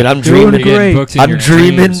 Yeah, dude, I'm Doing dreaming. great. Booked in I'm your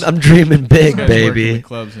dreaming. dreams. I'm dreaming This big, guy's working baby. the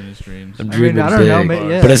clubs in his dreams. I'm I dreaming mean, I don't know, big.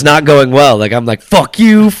 yeah. But it's not going well. Like I'm like, fuck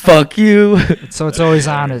you, fuck you. So it's always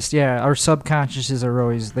honest. Yeah, our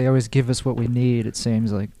subconsciouses they always give us what we need. It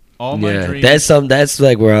seems like. All my Yeah, dreams. that's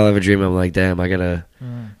like where I'll have a dream. I'm like, damn, I gotta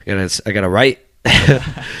write.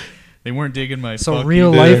 They weren't digging my. So fuck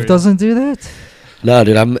real you life theory. doesn't do that. No,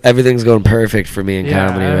 dude, everything's going perfect for me in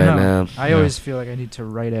comedy I don't right know. now. I Yeah. always feel like I need to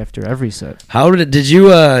write after every set. How did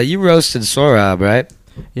you you roasted Sorab, right?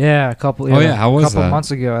 Yeah, a couple. Oh, yeah, how was couple that?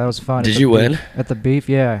 months ago, that was fun. Did At the you Beef- win? at the beef?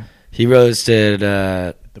 Yeah. He roasted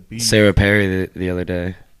The beat. Sarah Perry the other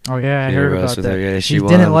day. Oh yeah, I Yeah, heard roast about with that. her. Yeah, she he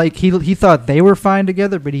won. didn't like. He thought they were fine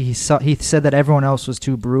together, but he said that everyone else was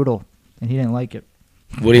too brutal, and he didn't like it.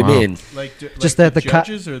 What do you Wow. mean? Just like that the co-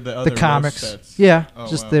 judges or the other The comics, roast sets? yeah, Oh,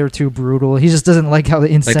 just wow. they were too brutal. He just doesn't like how the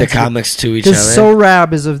Like insensitive. the comics to each other? Because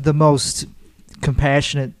Sorab is the most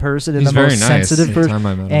compassionate person and He's the very most nice. sensitive the person, time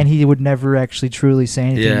I met him. and he would never actually truly say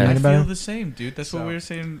anything Yeah. mean I about feel him. the same, dude. That's what we were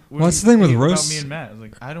saying. Well, that's the thing with about roasts. me and Matt. I was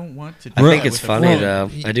like, I don't want to. Do I think that it's with a funny friend. though.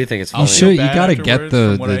 I do think it's I'll You funny. feel should. You bad got to get afterwards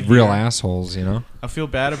from what I the real hear. assholes. You know. I feel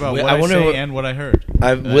bad about Wait, what I I, wonder say what- and what I heard.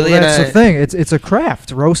 Willie Well, and that's I, the thing. It's a craft.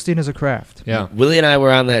 Roasting is a craft. Yeah. Willie and I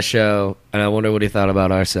were on that show, and I wonder what he thought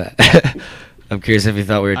about our set. I'm curious if he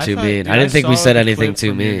thought we were too thought- mean. dude, I didn't think we saw said the anything clip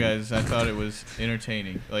too from you mean. guys. I thought it was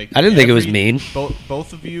entertaining. Like I didn't think it was mean.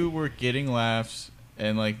 Both of you were getting laughs,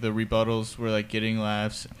 and like the rebuttals were like getting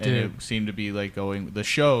laughs, and Dude. it seemed to be like going. The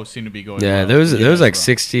show seemed to be going. Yeah, well. there was You there was guys like were-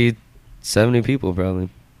 60, 70 people probably.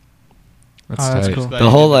 That's Oh, that's tight. cool. Glad The you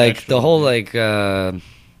whole did like extra the whole work. like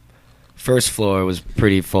first floor was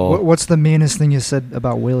pretty full. What's the meanest thing you said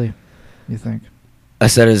about Willie? You think? I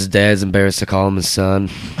said his dad's embarrassed to call him his son.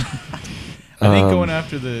 I think Um, going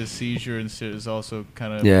after the seizure and shit is also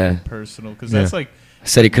kind of Yeah. personal because Yeah. that's like I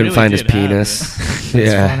said he couldn't really find his did have penis. That's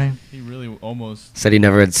yeah. funny. he really almost. Said he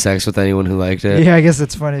never had sex with anyone who liked it. Yeah, I guess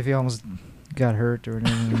it's funny if he almost got hurt or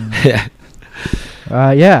anything. Yeah.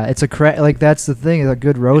 Yeah, it's like that's the thing. A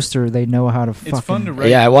good roaster, they know how to fucking. It's fun to write.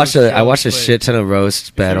 Yeah, I watched those I watched a jokes, but shit ton of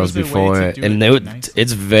roast there battles was a way before, to do and it nicely.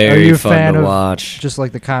 it's Are very you a fun fan to of watch. just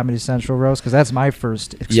like the Comedy Central roast? Because that's my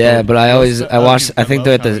first. Yeah, but I always I watched. I think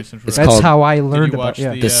that Comedy the Central it's that's called how I Did learned you about. watch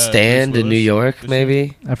Yeah, The Stand Bruce in New Willis? York. This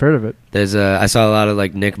Maybe I've heard of it. there's I saw a lot of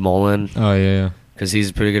like Nick Mullen Oh yeah. because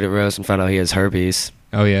he's pretty good at roast, and found out he has herpes.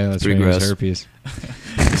 Oh yeah. That's Pretty right. It was gross.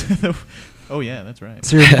 herpes. Oh yeah, that's right.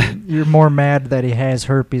 So you're more mad that he has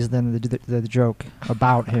herpes than the joke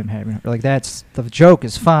about him having. Like that's the joke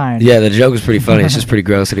is fine. Yeah, the joke was pretty funny. It's just pretty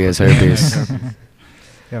gross that he has herpes.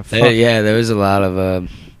 Yeah, fuck. Yeah, there was a lot of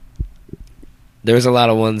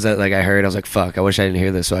ones that like I heard. I was like, "Fuck! I wish I didn't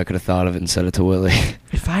hear this, so I could have thought of it and said it to Willie."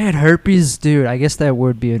 If I had herpes, dude, I guess that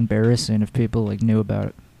would be embarrassing if people like knew about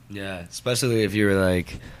it. Yeah, especially if you were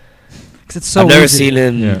like, 'Cause it's so I've never easy. seen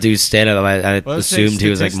him Yeah. do stand up. I Well, let's say assumed he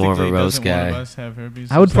was like more of a statistically, roast doesn't one of guy. us have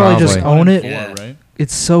herpes? I would probably just Probably. own it. Yeah. Right?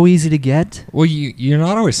 It's so easy to get. Well, you're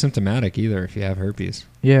not always symptomatic either if you have herpes.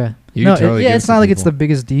 Yeah. You no, can totally yeah, give it's it to not like it's the people.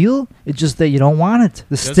 biggest deal. It's just that you don't want it.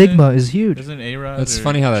 The Doesn't- stigma is huge. Doesn't A-Rod That's or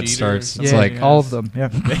funny how that Jeter or starts. It's Yeah, like all of them. Yeah.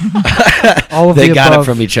 all of They the got above.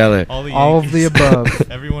 it from each other. All of the Yankees. above.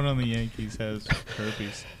 Everyone on the Yankees has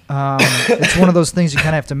herpes. It's one of those things you kind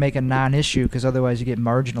of have to make a non-issue because otherwise you get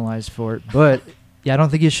marginalized for it. But yeah, I don't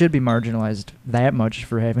think you should be marginalized that much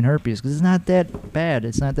for having herpes because it's not that bad.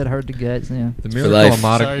 It's not that hard to get. You know. the for miracle life. of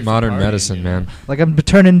Sorry for modern partying, medicine, you man. know. Like I'm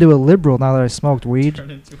turning into a liberal now that I smoked weed.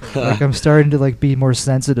 Turn into a- Like I'm starting to like be more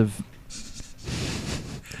sensitive.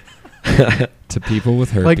 To people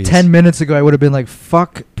with herpes. Like 10 minutes ago, I would have been like,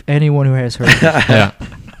 "Fuck anyone who has herpes." Yeah.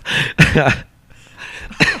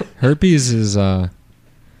 Herpes is I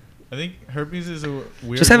think herpes is a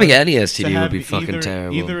weird. Just having one any to STD would have be fucking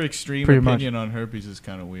terrible. Either extreme Pretty much. opinion on herpes is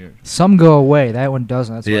kind of weird. Some go away. That one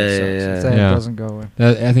doesn't. That's why Yeah, it sucks. yeah, If yeah. that Yeah. doesn't go away.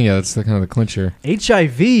 I think that's the kind of the clincher.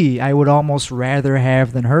 HIV, I would almost rather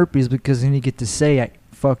have than herpes because then you get to say,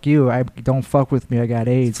 "Fuck you! I don't fuck with me. I got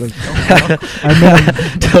AIDS." Like, I'm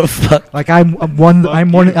in, Don't fuck. like I'm one. Fuck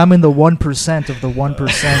I'm one. you. I'm in the 1% of the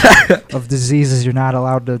 1% of diseases you're not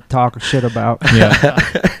allowed to talk shit about.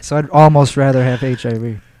 Yeah. So I'd almost rather have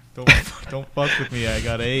HIV. Don't fuck with me. I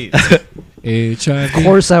got AIDS. HIV. Of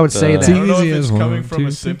course, I would say Uh, I don't know Easy if it's as coming one, from two, a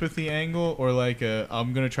three. sympathy angle or like a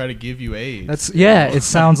I'm gonna try to give you AIDS. That's It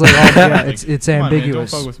sounds like yeah. It's Come on, man,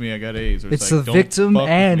 ambiguous. don't fuck with me. I got AIDS. Or It's like, the "Don't victim fuck with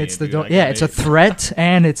and me, it's the dude, I got yeah. It's a AIDS." threat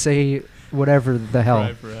and it's a whatever the hell.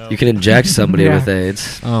 Cry for help. You can inject somebody Yeah. with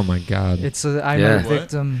AIDS. Oh my God. It's I'm Yeah. a What?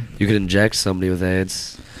 victim. You can inject somebody with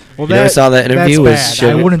AIDS. Well, You never saw that interview with that's bad.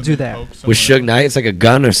 I Suge- wouldn't do that. Poke With someone Suge Knight, it's like a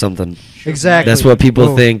gun or something. Exactly. That's what people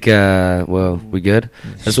Oh. think. Well, we good?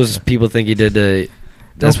 That's what people think he did to.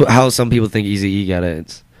 That's how some people think Eazy-E got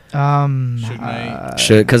AIDS. Suge Knight.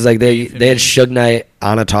 Because like they Beef him had in. Suge Knight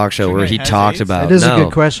on a talk show Suge where Knight he has talked AIDS? about That is no, a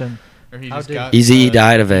good question. Or he How just did- got, Eazy-E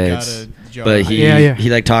died of he got AIDS, a job. but he Yeah. he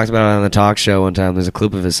like talked about it on the talk show one time. There's a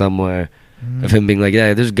clip of it somewhere of him being like,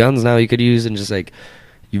 "Yeah, there's guns now you could use," and just like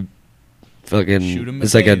you Shoot 'em fucking, with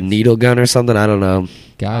it's like a AIDS. needle gun or something. I don't know.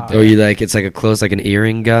 God Or Or damn. you like it's like a close like an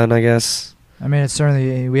earring gun, I guess. I mean, it's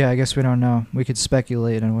certainly. Yeah, I guess we don't know. We could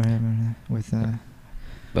speculate on what happened with.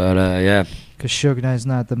 But yeah, Because Suge Knight's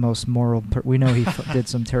not the most moral. We know he did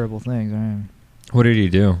some terrible things. Right? What did he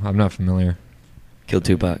do? I'm not familiar. killed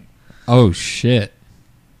Tupac. Oh shit.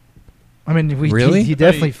 I mean, Really? he I thought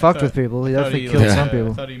definitely he- fucked I with thought- people. He I thought definitely he, killed like, some I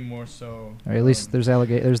people. thought he more so. Or at least there's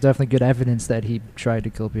There's definitely good evidence that he tried to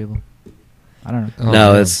kill people. I don't know. Oh,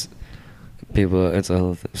 No, man. it's people. It's a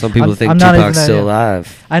whole some people I'm think not even Tupac's that- still yeah.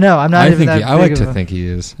 alive. I know. I'm not I even think that. I like big to of a- think he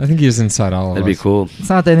is. I think he is inside all of That'd us. be cool. It's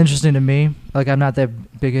not that interesting to me. Like I'm not that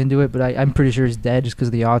big into it, but I'm pretty sure he's dead just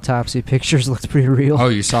because the autopsy pictures looked pretty real. Oh,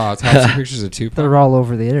 you saw autopsy pictures of Tupac? They're all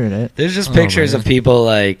over the internet. There's just Oh, pictures man. of people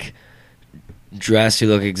like dressed who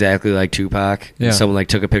look exactly like Tupac. Yeah. And someone like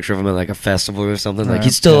took a picture of him at like a festival or something. Like Right.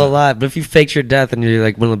 he's still Yeah. alive. But if you faked your death and you're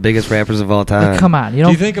like one of the biggest rappers of all time, Like, come on, you Do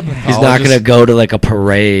don't. you think a he's not pathologist? gonna go to like a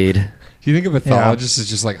parade. Do you think a pathologist is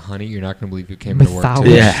just like, honey, you're not gonna believe who came to work Mythologist.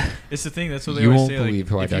 today? Yeah, It's the thing. That's what they You always won't say. believe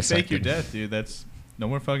who I if you fake your dissected. death, dude, that's no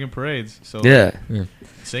more fucking parades. So yeah. Yeah.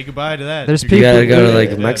 say goodbye to that. There's You're You people- gotta go to Yeah. like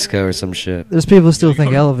Yeah. Mexico or some shit. There's people who still You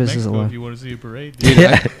think go to Elvis is Mexico alive. If you want to see a parade, dude. Dude,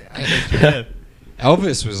 Yeah. Fake your death.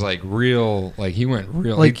 Elvis was like real, like he went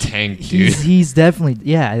real, Like he tanked, dude. he's definitely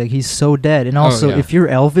like he's so dead. And also, yeah. if you're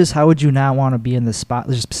Elvis, how would you not want to be in the spot?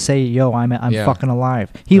 Just say, "Yo, I'm Yeah. fucking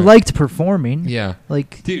alive." He Right. liked performing. Yeah.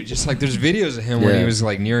 Like Dude, just like there's videos of him when Yeah. he was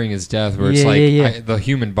like nearing his death where it's Yeah, like yeah. the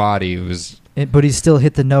human body was, but he still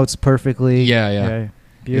hit the notes perfectly. Yeah.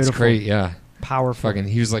 Beautiful. it's great, yeah. Powerful. Fucking,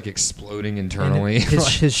 he was like exploding And internally.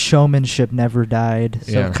 his showmanship never died.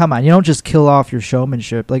 So Yeah. come on, you don't just kill off your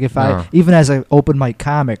showmanship. Like if No. I, even as an open mic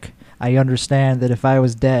comic, I understand that if I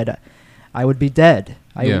was dead, I would be dead.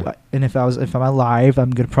 Yeah. And if I'm alive,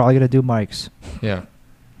 I'm probably gonna do mics. Yeah.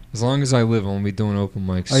 As long as I live, I'm gonna be doing open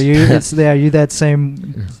mics. Are you? Are you that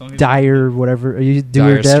same As long as dire whatever? Are you do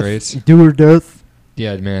or Dire death? Straits. Do or death?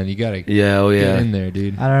 Yeah, man, you gotta Yeah, oh get yeah. in there,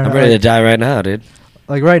 dude. I don't know. I'm ready to die right now, dude.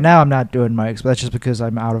 Like right now, I'm not doing mics, but that's just because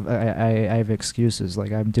I'm out of. I have excuses.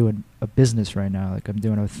 Like I'm doing a business right now. Like I'm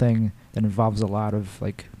doing a thing that involves a lot of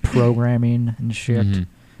like programming and shit. Mhm.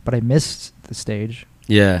 But I missed the stage.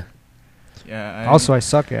 Yeah. Yeah. Also, I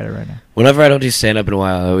suck at it right now. Whenever I don't do stand up in a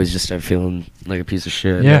while, I always just start feeling like a piece of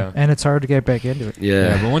shit. Yeah. And it's hard to get back into it.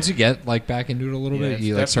 Yeah, Yeah. but once you get like back into it a little bit, it's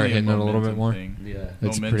you like start definitely hitting it a little bit momentum more. thing. Yeah.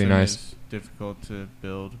 It's Momentum pretty nice. is difficult to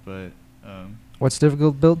build, but What's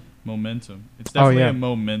difficult to build? momentum. It's Oh, definitely yeah. a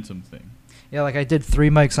momentum thing. Yeah, like I did 3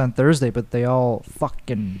 mics on Thursday, but they all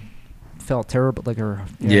fucking felt terrible. Like,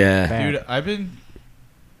 Yeah. bad. Dude, I've been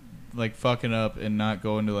like fucking up and not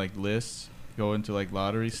going to like lists, going to like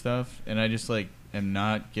lottery stuff, and I just like am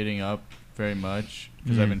not getting up very much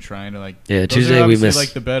because I've been trying to like. Yeah, those Tuesday are we obviously, missed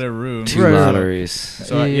like the better room. 2 Right. lotteries.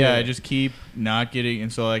 So Yeah. I just keep not getting,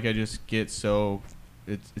 and so like I just get so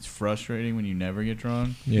it's frustrating when you never get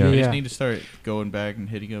drawn. Yeah. I Yeah. just need to start going back and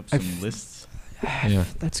hitting up some lists. Yeah.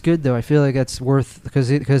 That's good though. I feel like that's worth because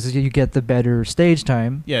you get the better stage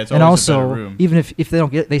time. Yeah, it's and always a also better room. even if they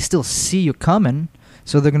don't get, they still see you coming.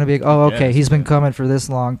 So they're gonna be like, oh, okay, Yes, he's been yeah. coming for this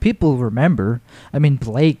long. People remember. I mean,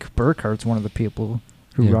 Blake Burkhart's one of the people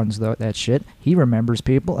who Yeah. runs that shit. He remembers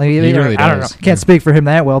people. I, mean, He really I don't know. does. Can't speak for him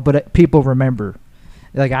that well, but people remember.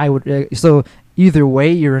 Like I would. So either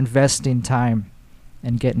way, you're investing time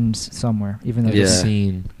and getting somewhere, even though Yeah. it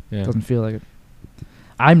Scene. Yeah. doesn't feel like it.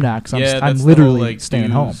 I'm not. Cause Yeah, I'm that's the literally whole, like, staying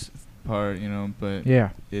home. dues part, you know. But Yeah.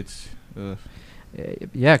 it's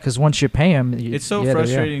Yeah, because once you pay him, it's so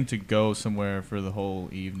frustrating to go somewhere for the whole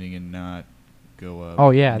evening and not go up. Oh,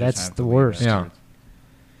 yeah, and just that's have the to leave worst. Yeah. afterwards.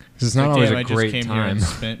 'Cause it's not Like, always damn, a I great just came here time. and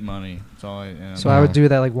spent money. That's all I. So I would Wow. do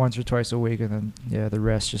that like once or twice a week, and then the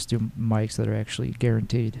rest just do mics that are actually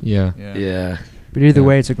guaranteed. Yeah. Yeah. Yeah. But either Yeah.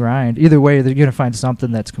 way, it's a grind. Either way, they're gonna find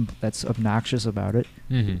something that's obnoxious about it.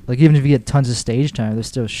 Mm-hmm. Like even if you get tons of stage time, there's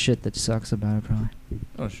still shit that sucks about it. Probably.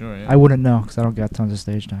 Oh sure. Yeah. I wouldn't know because I don't got tons of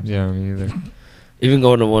stage time. Yeah, me either. Even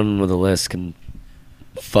going to one with a list can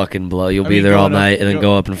fucking blow. You'll I be mean, there all going up- night and then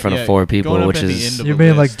go up in front yeah, of 4 people, going up which at the is end of You a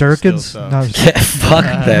mean like list still Durkins? sucks. No, yeah, fuck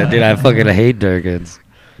that, dude. I fucking hate Durkins.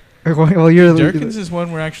 well, you're Durkins is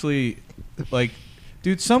one where actually, like,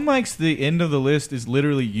 dude, some mics the end of the list is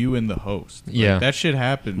literally you and the host. Like, Yeah. that shit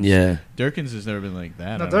happens. Yeah. Durkins has never been like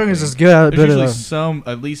that. No, I don't Durkins think. is good, There's but usually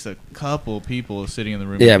at least a couple people sitting in the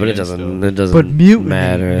room. Yeah, at but the it end still. doesn't But mutiny,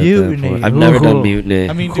 matter at that mutiny, point. I've never ooh. done mutiny.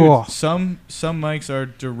 I mean, Cool. dude, some mics are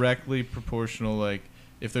directly proportional. Like,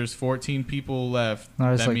 if there's 14 people left, No,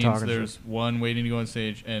 I just that like means talking there's one waiting to go on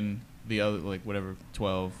stage, and the other, like, whatever,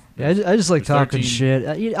 12. Yeah, I just like There's talking 13.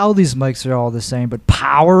 shit. All these mics are all the same, but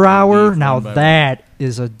Power Hour, Leave now one by that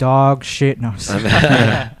is a dog shit. No,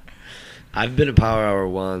 I've been at Power Hour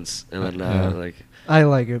once, and then Yeah. like I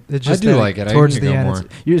like it. It's just do that like it. I Towards need to the go end, more.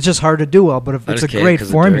 it's just hard to do well, but if I it's just a can't great 'cause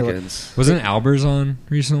of formula. Durkins. Wasn't Albers on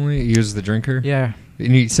recently? He was the drinker. Yeah,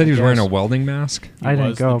 And he said he was I wearing a guess. welding mask. He I didn't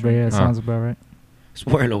was go, the but yeah, it drinker. sounds about right. He's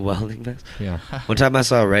wearing a welding vest. Yeah. One time I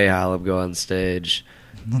saw Ray Hallam go on stage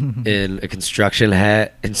in a construction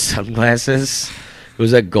hat and sunglasses. It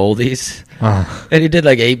was at Goldie's, and he did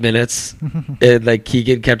like 8 minutes, and like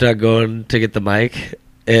Keegan kept on going to get the mic,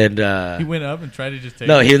 and He went up and tried to just take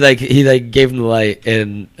no, it. he gave him the light,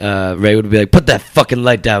 and Ray would be like, "Put that fucking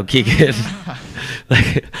light down, Keegan."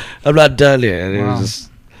 Like, I'm not done yet. And it Wow. was just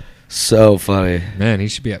so funny. Man, he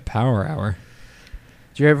should be at Power Hour.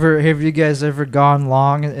 Have you guys ever gone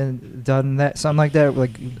long and done that, something like that,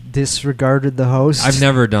 like disregarded the host? I've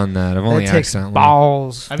never done that. I've only That takes accidentally.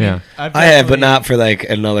 balls. I mean, Yeah. I have, but not for like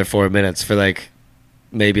another 4 minutes. For like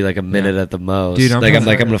maybe like a minute at the most. Dude, I'm like I'm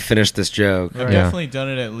gonna- gonna finish this joke. I've Yeah. definitely done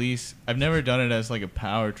it at least. I've never done it as like a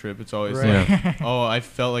power trip. It's always Right. like, oh, I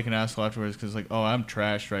felt like an asshole afterwards because like, oh, I'm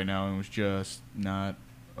trashed right now and was just not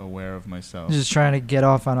aware of myself. Just trying to get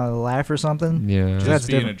off on a laugh or something. Yeah. Just That's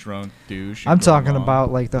being different. a drunk douche. I'm and going talking along.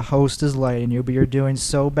 about like the host is lighting you, but you're doing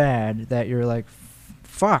so bad that you're like,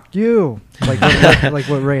 "Fuck you!" Like like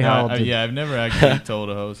what Ray Howell did. Yeah, I've never actually told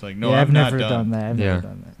a host like, no, yeah, I've I'm never not done that. I've Yeah. never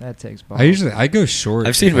done that. That takes balls. I go short.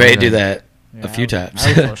 I've seen if I'm Ray do gonna- that Yeah, a few I times.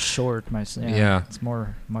 would go short myself. Yeah. It's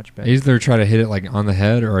much better. I either try to hit it like on the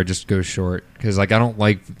head or I just go short because like I don't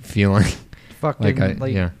like feeling Fucking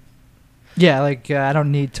like yeah. Yeah, like I don't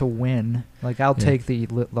need to win. Like I'll Yeah. take the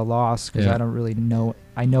loss because Yeah. I don't really know.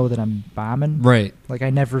 I know that I'm bombing. Right. Like I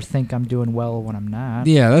never think I'm doing well when I'm not.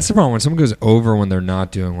 Yeah, that's the problem. When someone goes over when they're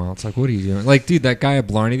not doing well, it's like, what are you doing? Like, dude, that guy at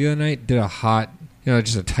Blarney the other night did a hot,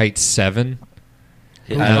 just a tight 7.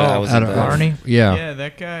 I was Out at of that. Blarney? Yeah. Yeah,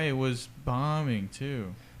 that guy was bombing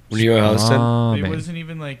too. When you were hosting, Oh, It man. wasn't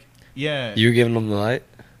even like, yeah. you were giving him the light.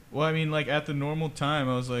 Well, I mean, like at the normal time,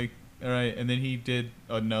 I was like, all right, and then he did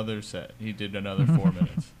another set. He did another 4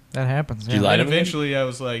 minutes. That happens. Do you yeah. like- And him again? eventually, I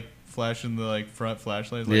was like flashing the like front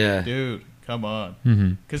flashlights, like, Yeah. dude, come on,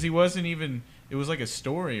 Mm-hmm. because he wasn't even. It was like a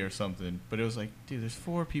story or something, but it was like, dude, there's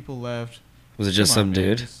 4 people left. Was it just Come on, some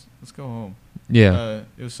man, dude? let's go home. Yeah.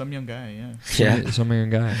 It was some young guy. Yeah. Yeah. Some young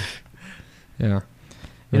guy. Yeah.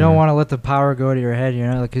 You don't want to let the power go to your head,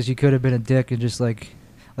 because you could have been a dick and just like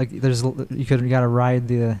you could have got to ride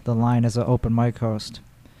the line as an open mic host.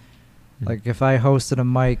 Like if I hosted a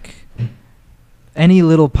mic, any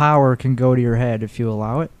little power can go to your head if you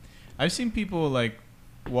allow it. I've seen people like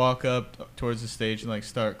walk up towards the stage and like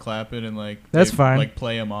start clapping and like That's fine. like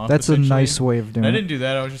play him off. That's a essentially. nice way of doing I it. didn't do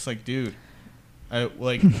that. I was just like, dude, I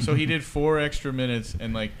like. So he did 4 extra minutes,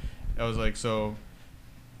 and like I was like, so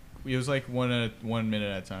it was like 1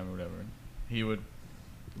 minute at a time or whatever. He would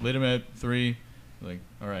lit him at 3, like,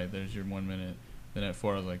 all right, there's your 1 minute. Then at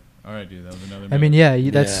 4, I was like, all right, dude, that was another minute. I mean, yeah,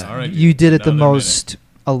 that's All right, dude, you did it the another most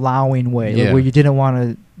allowing way, like, Yeah. where you didn't want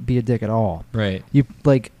to be a dick at all. Right. You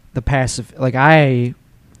like the passive, like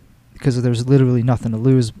because there's literally nothing to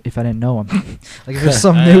lose if I didn't know him. Like if there's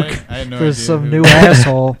some I new, had no there's idea some who- new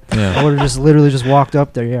asshole, I Yeah. would have just literally just walked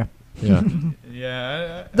up there. Yeah. Yeah.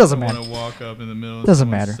 Yeah, I Doesn't don't matter. want to walk up in the middle of Doesn't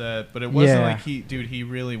someone's matter. set, but it wasn't Yeah. like he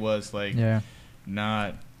really was like Yeah.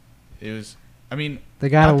 not. It was. I mean, They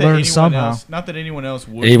got to not that learn anyone somehow. Else, not that anyone else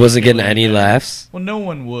would. He be wasn't getting feeling any that. laughs. Well, no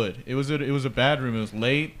one would. It was a bad room. It was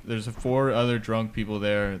late. There's 4 other drunk people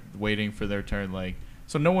there waiting for their turn. Like,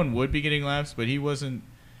 so no one would be getting laughs, but he wasn't.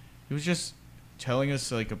 He was just telling us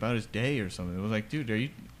like about his day or something. It was like, dude, are you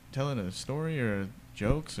telling a story or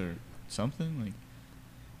jokes or something? Like,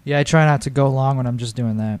 Yeah, I try not to go long when I'm just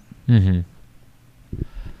doing that. Mm-hmm.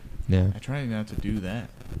 Yeah. I try not to do that.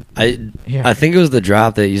 Yeah. I think it was the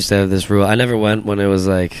drop that used to have this rule. I never went when it was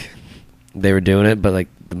like they were doing it, but like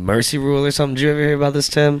the mercy rule or something. Did you ever hear about this,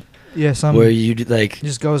 Tim? Yeah, Where you like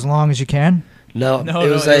just go as long as you can. no, No, it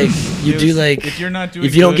was no, like it you was- do like if you're not doing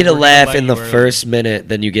if you don't good, get a we're gonna laugh let in you the early. first minute,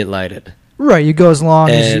 then you get lighted. Right, you go as long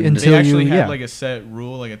as And- until They actually you. had Yeah. like a set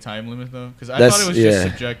rule, like a time limit though, because I That's- thought it was yeah. just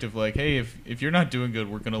subjective. Like, hey, if you're not doing good,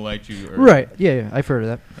 we're gonna light you. Early. Right. Yeah, yeah, I've heard of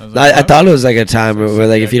that. I, was like, I well, thought it was like a time so where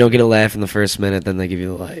like if you don't subjective. get a laugh in the first minute, then they give you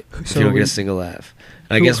the light. If So you don't get we- a single laugh.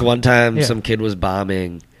 And I Who- guess one time yeah. some kid was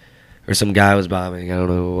bombing, or some guy was bombing. I don't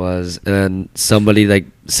know who it was, and somebody like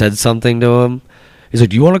said something to him. He's like,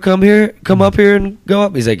 "Do you want to come up here and go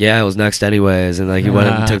up?" He's like, "Yeah, I was next anyways." And like he went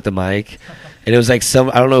up and took the mic, and it was like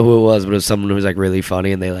I don't know who it was, but it was someone who was like really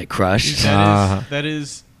funny, and they like crushed. That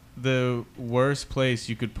is the worst place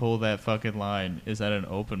you could pull that fucking line is at an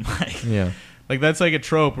open mic. Yeah. Like that's like a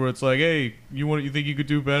trope where it's like, hey, you think you could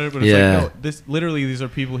do better? But it's Yeah. like, no, these are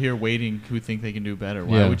people here waiting who think they can do better.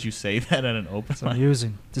 Why Yeah. would you say that at an open It's mic?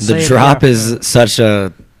 amusing. To The say it, drop yeah. is such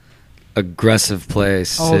a aggressive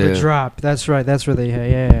place. Oh, the too. drop. That's right. That's where they.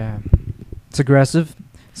 Yeah. It's aggressive.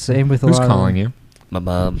 Same with a Who's lot calling of, you? My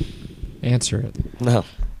mom. Answer it. No,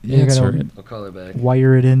 You Answer gotta it. I'll call her back.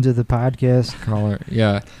 wire it into the podcast. Call her.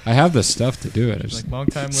 Yeah. I have the stuff to do it. I just, Like long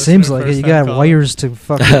time listener, Seems like it. first You time got caller. wires to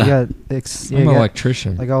fucking. You got I'm you an got,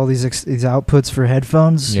 electrician. like all these these outputs for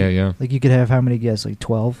headphones. Yeah, yeah. Like you could have how many guests? Like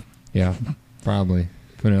 12. Yeah. Probably.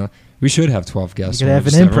 But, we should have 12 guests. could where have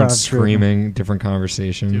just an everyone's improv trip. screaming different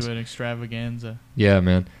conversations. Do an extravaganza. Yeah,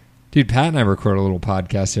 man. Dude, Pat and I recorded a little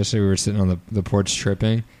podcast yesterday. We were sitting on the porch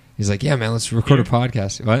tripping. He's like, "Yeah, man, let's record a Here?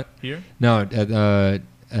 podcast." What? Here, No,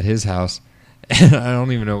 at his house. And I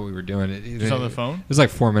don't even know what we were doing. just on the phone. It was like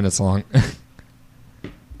 4 minutes long.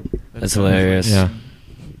 That's sounds hilarious. Yeah.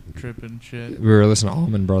 Tripping shit. We were listening to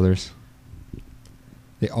Allman Brothers.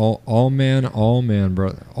 The all man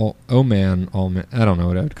brother. All man. I don't know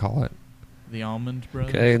what I would call it. The Almond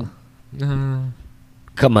Brothers. Okay, Nah,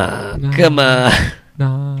 come on, No. come on.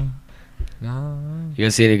 nah. You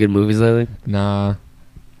guys see any good movies lately? Nah.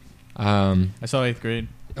 I saw 8th grade.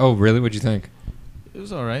 Oh, really? What'd you think? It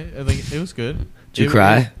was all right. I think it was good. Did you It-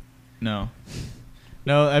 cry? No.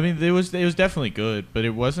 No, I mean it was definitely good, but it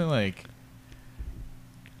wasn't like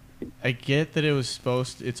I get that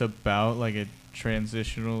it's about like a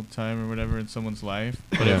transitional time or whatever in someone's life,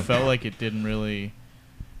 but Yeah. it felt like it didn't really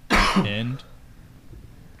end.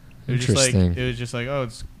 It was Interesting. just like oh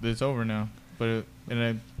it's over now. But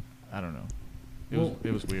I don't know.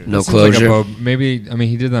 It was weird. No It seems like a closure? maybe, I mean,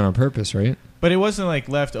 he did that on purpose, right? But it wasn't like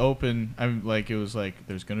left open. I'm like it was like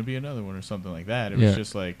there's gonna be another one or something like that. It Yeah. was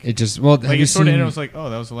just like It just, well, have like you it sort of seen, ended. I was like, oh,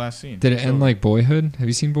 that was the last scene. did it It's end over. like Boyhood? Have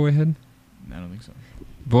you seen Boyhood? I don't think so.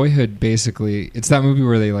 Boyhood, basically, it's that movie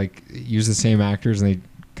where they like use the same actors and they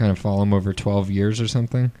kind of follow them over 12 years or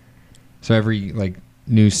something. So every like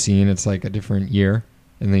new scene, it's like a different year,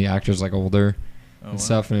 and the actor's like older Oh, and wow.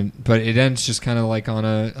 stuff. But it ends just kind of like on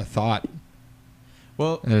a thought,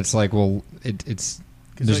 Well, and it's like, well, it's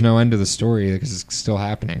 'cause, there's like- no end to the story because it's still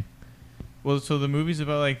happening. well, so the movie's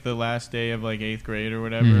about like the last day of like 8th grade or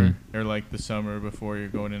whatever, Mhm. or like the summer before you're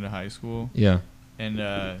going into high school, Yeah,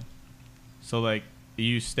 and so like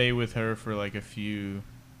you stay with her for like a few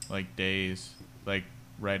like days, like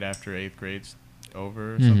right after 8th grade's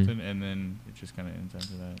over or Mhm. something, and then it just kind of ends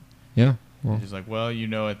after that. yeah. Well, It's just like, well, you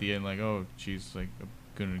know, at the end, like, oh, she's like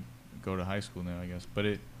gonna go to high school now, I guess. But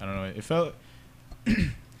I don't know. It felt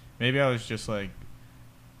maybe I was just like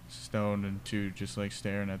stoned and 2 just like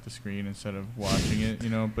staring at the screen instead of watching it, you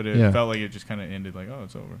know. But it Yeah. felt like it just kind of ended like, oh,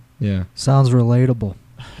 it's over. Yeah. Sounds relatable.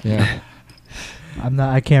 Yeah.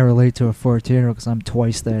 I can't relate to a 14-year-old because I'm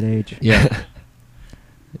twice that age. Yeah.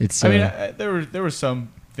 It's. I mean, there were some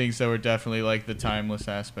things that were definitely like the timeless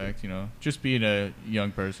aspect, you know, just being a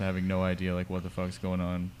young person having no idea like what the fuck's going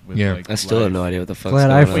on with Yeah. like I still have life. no idea what the fuck's Glad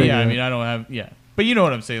going I on. But figured yeah, I it. mean, I don't have but you know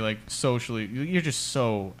what I'm saying, like socially you're just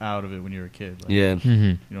so out of it when you're a kid. Like, Yeah.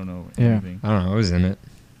 Mhm. you don't know Yeah. anything. I don't know. I was in it.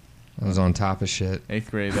 I was on top of shit. 8th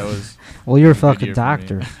grade, that was Well, you're a Good fucking year for me.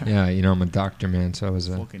 doctor. Yeah, you know, I'm a doctor, man. So I was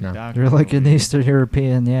a. fucking No. doctor. You're like an over Eastern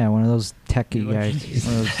European, one of those techie You're like- guys.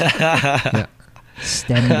 One of those Yeah.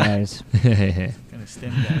 STEM guys. here. Kind of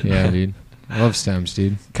STEM guy. Yeah, dude. I love stems,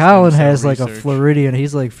 dude. Colin cell has like a research. Floridian. He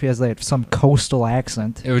has like some coastal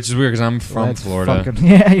accent. Which is weird because I'm from That's Florida. fucking-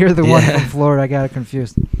 yeah, you're the one Yeah. from Florida. I got it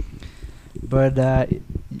confused. But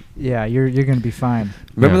yeah, you're gonna be fine.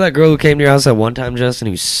 Remember Yeah. that girl who came to your house that one time, Justin,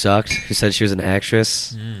 who sucked? Who said she was an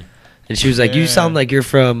actress? Mm. And she was like, "You Yeah. sound like you're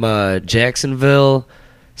from Jacksonville,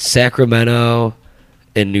 Sacramento,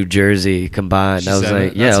 and New Jersey combined." She I was said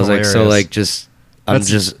like, it? "Yeah." I That's was like, "So hilarious. like just I'm That's-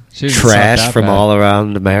 just she doesn't suck trash that from bad. all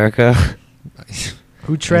around America."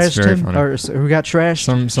 Who trashed very him? funny. Or who got trashed?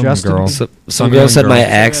 Some Justin? girl. So, Some some girl young said my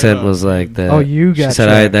girl. accent was like that. Oh, you She got said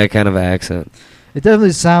I had trashed. that kind of accent. It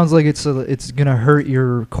definitely sounds like it's gonna hurt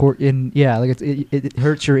your court in like it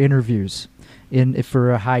hurts your interviews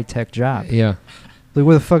for a high tech job. Yeah. Like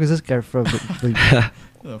where the fuck is this guy from? Like,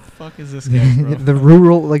 Who the fuck is this guy from? the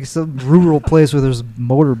rural like some rural place where there's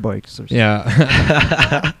motorbikes or something.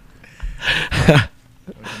 Yeah.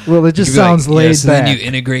 Well, it just You could be like, like, sounds laid so back. then you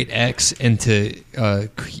integrate X into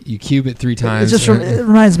you cube it 3 It times. just it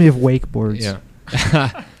reminds me of wakeboards. Yeah.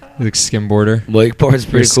 Like skimboarder. Wakeboard's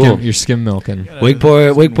pretty cool. You're skim milking. You gotta Wakeboard-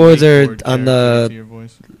 have some wakeboards are wakeboard on character the- to your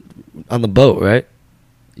voice. On the boat, right?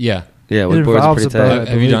 Yeah. Yeah, It wakeboard's involves pretty a boat. tight. I Have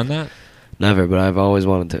you believe. done that? Never, but I've always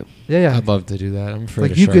wanted to. Yeah. I'd love to do that. I'm afraid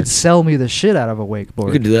Like of you could sharks. sell me the shit out of a wakeboard.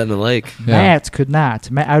 You could do that in the lake. Yeah. Matt could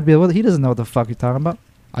not. Matt, I would be. Well, he doesn't know what the fuck you're talking about.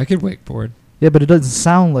 I could wakeboard. Yeah, but it doesn't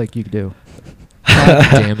sound like you do. God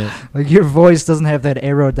damn it. Like your voice doesn't have that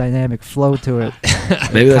aerodynamic flow to it.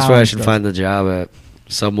 Maybe that's where I Colin should does. find the job at.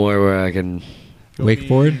 Somewhere where I can Go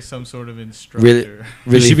Wakeboard? be some sort of instructor. really, You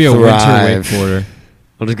really should be a thrive. winter wakeboarder.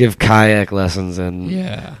 I'll just give kayak lessons in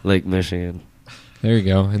Yeah. Lake Michigan. There you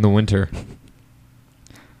go. In the winter.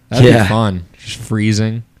 That'd Yeah. be fun. Just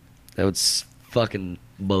freezing. That would fucking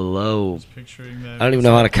blow. Just picturing that. I don't even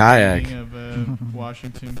know how to kayak. painting Of,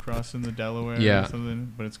 Washington crossing the Delaware Yeah. or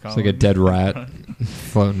something, but it's It's like a Collins. dead rat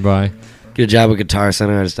floating by. Get a job at Guitar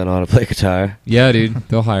Center. I just don't know how to play guitar. Yeah, dude.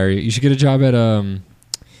 They'll hire you. You should get a job at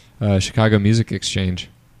Chicago Music Exchange.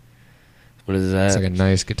 What is that? It's like a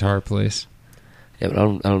nice guitar place. Yeah, but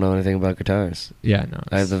I don't know anything about guitars. Yeah, no.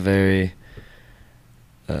 I have the very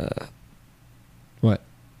What?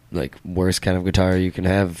 like worst kind of guitar you can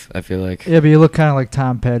have. I feel like Yeah, but you look kind of like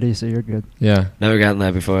Tom Petty, so you're good. Yeah. never gotten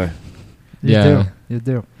that before. You Yeah. do. You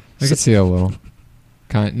do. I could see a little.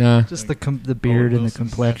 Nah. Just the beard and the Wilson's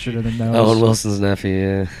complexion and the nephew. nose. Owen Wilson's nephew.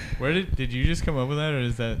 Yeah. Where did you just come up with that, or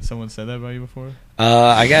is that someone said that about you before?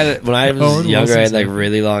 I got it when I was Owen younger. I had Wilson's like nephew.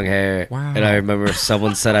 really long hair, Wow. and I remember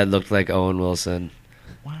someone said I looked like Owen Wilson,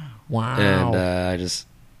 Wow. and I just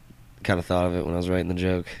kind of thought of it when I was writing the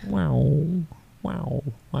joke. Wow. Wow.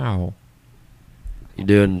 Wow. You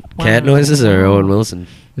doing cat noises or Owen Wilson?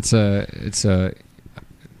 It's a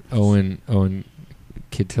Owen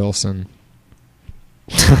Kittilson.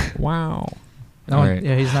 Wow. No, All right.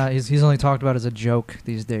 yeah, he's not. He's only talked about as a joke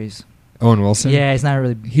these days. Owen Wilson. Yeah, he's not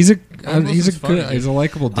really. He's a Owen he's a Wilson's good funny. he's a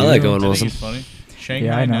likable dude. I like Owen I think Wilson. he's funny. Shanghai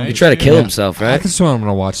Yeah, I know. Nights, He tried to dude. kill Yeah. himself, I right? That's what I'm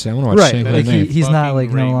gonna watch. I want to watch Right, Shanghai like Nights. he's not Fucking like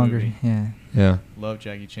no great longer. movie. Yeah. Yeah, Love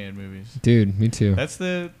Jackie Chan movies. dude, me too. That's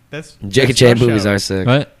Jackie that's Chan Rush movies Hour. are sick.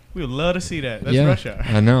 What? We would love to see that. That's yeah, Rush Hour.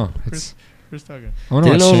 I know. It's, Chris Tucker. I want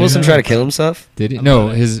to Didn't watch Owen Wilson Shanghai try to Nights. kill himself? Did he? I'm No,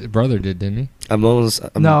 not- his brother did, didn't he? I'm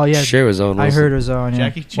No, yeah. sure it was Owen I Wilson. heard his own. Yeah.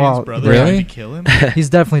 Jackie Chan's Well, brother Really? tried to kill him. He's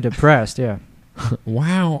definitely depressed. Yeah.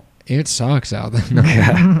 Wow, it sucks out there. No.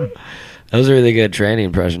 That was a really good tranny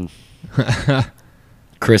impression.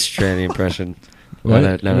 Chris tranny impression. What?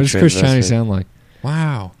 Not a What does Chris transvestite. Chinese sound like?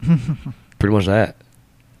 Wow. Pretty much that.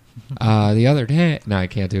 The other day, no, I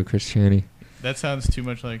can't do Chris Chaney. That sounds too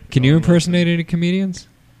much like. Can you Owen impersonate any comedians?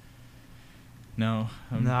 Wilson.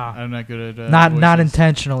 No, Nah. I'm not good at. not voices.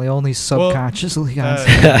 intentionally, only subconsciously.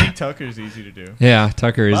 Pete Tucker's easy to do. Yeah,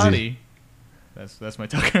 Tucker is. Buddy, that's my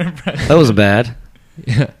Tucker impression. That wasn't bad.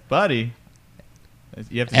 Yeah. Buddy,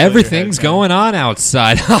 you have to Everything's going on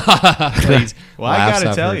outside. Please. Well, I Laughs gotta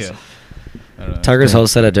at tell first. you. I don't know. Tucker's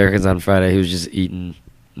host said at Durkin's on Friday he was just eating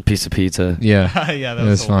piece of pizza. Yeah. Yeah, that It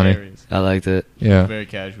was was funny. hilarious. I liked it. Yeah. Very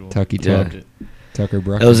casual. Tucky Yeah. Loved it. Tucker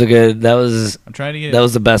Brook. That was a good. That was I'm trying to get. that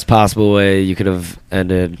was the best possible way you could have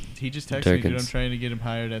ended. He just texted me, dude. I'm Turkins. trying to get him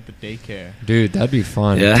hired at the daycare. Dude, that'd be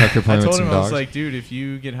fun. Yeah. Tucker I playing with told some him, I was dogs. like, dude, if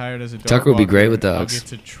you get hired as a dog Tucker would be great walker, with dogs. I'll get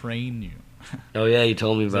to train you. Oh yeah, you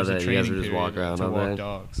told me about There's a that. You guys training would just walk period around to all walk day.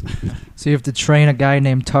 dogs. So you have to train a guy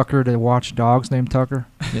named Tucker to watch dogs named Tucker.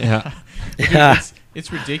 Yeah. Dude,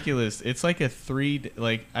 it's ridiculous. It's like a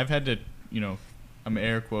like I've had to, I'm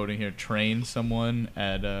air quoting here, train someone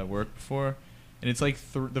at work before, and it's like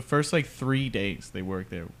the first like 3 days they work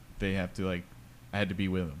there, they have to I had to be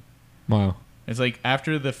with them. Wow. It's like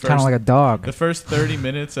after the first Kind of like a dog. the first 30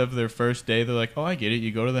 minutes of their first day, they're like, oh, I get it.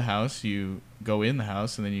 You go to the house, you go in the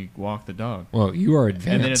house, and then you walk the dog. Well, you are advanced.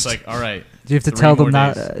 And then it's like, all right. Do you have to 3 tell them more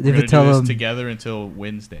not? days. Do We're you have gonna to tell do this them? together until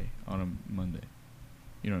Wednesday on a Monday.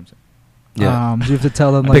 You know what I'm saying? Yeah. Do you have to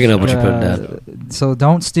tell them? I'm picking up what you're putting down. So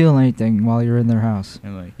don't steal anything while you're in their house.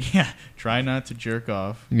 And try not to jerk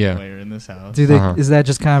off Yeah. while you're in this house. Do they? Uh-huh. Is that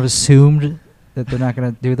just kind of assumed that they're not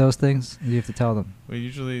going to do those things? Do you have to tell them? Well,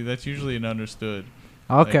 that's usually an understood.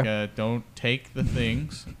 Okay. Don't take the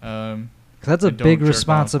things. 'Cause that's a and don't big jerk off on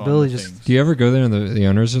responsibility. the Just things. Do you ever go there and the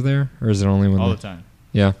owners are there, or is it only when all the time.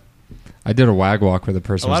 Yeah. I did a wag walk where the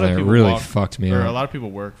person A was lot of there. It people really walk- fucked me Or up. a lot of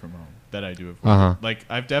people work from home that I do it for. Uh-huh. Like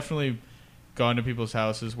I've definitely gone to people's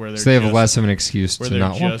houses where they're So they have just, less of an excuse where to they're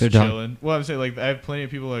not walk just their dog. chilling. Well, I'm saying I have plenty of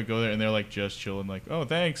people that go there and they're just chilling, oh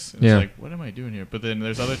thanks. And Yeah. It's like, what am I doing here? But then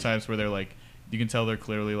there's other times where they're you can tell they're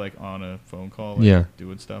clearly on a phone call, Yeah.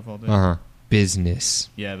 doing stuff all day. Uh-huh. Business.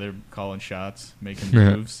 Yeah, they're calling shots, making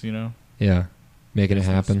Yeah. moves, Yeah. Making it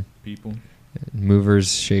business happen. People,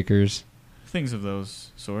 Movers, shakers. things of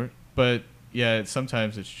those sort. But yeah,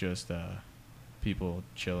 sometimes it's just people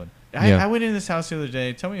chilling. Yeah. I went in this house the other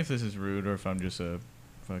day. Tell me if this is rude or if I'm just a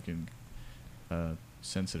fucking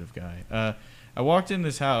sensitive guy. I walked in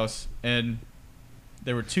this house and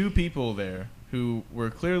there were 2 people there who were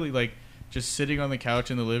clearly just sitting on the couch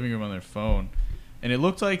in the living room on their phone, and it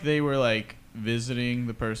looked like they were visiting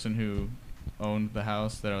the person who owned the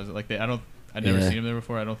house that I was I'd never Yeah. seen them there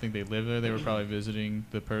before. I don't think they lived there. They were probably visiting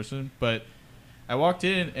the person, but I walked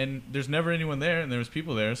in and there's never anyone there, and there was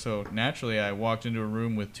people there, so naturally I walked into a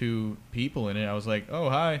room with 2 people in it. I was like, oh,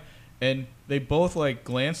 hi. And they both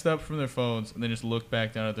glanced up from their phones and then just looked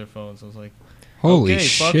back down at their phones. I was like, Holy okay,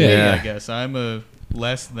 fuck shit. me, Yeah. I guess. I'm a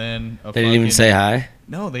less than a They didn't even fucking- say hi.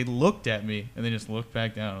 No, they looked at me and then just looked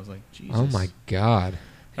back down. I was like, Jesus. Oh my god.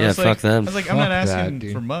 I Yeah, was fuck like, them. I was like, I'm not Fuck that, asking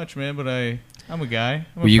dude. for much, man, but I'm a guy. I'm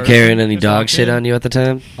a Were you person. carrying any Just dog walked shit in. on you at the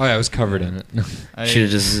time? Oh yeah, I was covered in it. I Should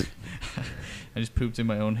have just. I just pooped in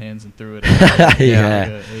my own hands and threw it out. Yeah. Like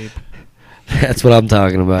a ape. That's what I'm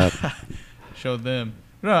talking about. Showed them.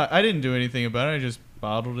 No, I didn't do anything about it. I just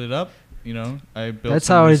bottled it up. I built. That's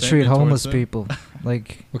some how I resentment treat towards homeless them. people.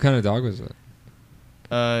 Like, What kind of dog was it?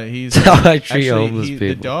 He's That's how I treat actually, homeless The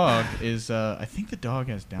people. dog is. I think the dog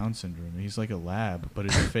has Down syndrome. He's like a lab, but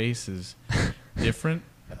his face is different,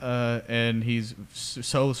 and he's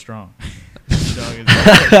so strong. The dog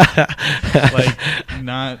is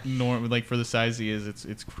not normal. For the size he is,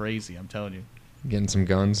 it's crazy. I'm telling you. Getting some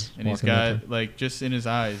guns. And he's walking out got just in his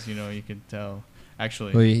eyes, you can tell.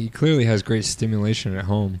 Actually, there. Well, he clearly has great stimulation at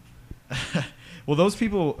home. well, those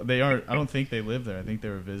people I don't think they live there. I think they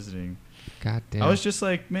were visiting. God damn. I was just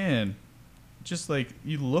like, man,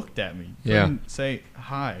 you looked at me. You Yeah. didn't say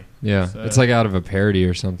hi. Yeah, So- it's out of a parody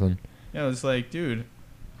or something. Yeah, it was like, dude,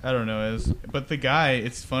 I don't know. But the guy,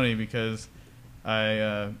 it's funny because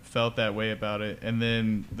I felt that way about it, and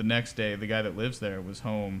then the next day, the guy that lives there was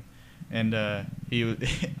home, and he was,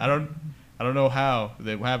 I don't know how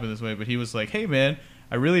that happened this way, but he was like, hey man,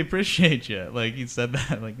 I really appreciate you. He said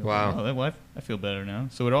that. Wow. Oh, well, I feel better now.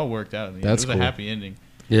 So it all worked out. In the end. That's It was cool. a happy ending.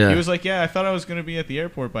 Yeah. He was like, yeah, I thought I was going to be at the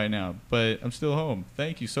airport by now, but I'm still home.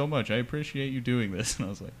 Thank you so much. I appreciate you doing this. And I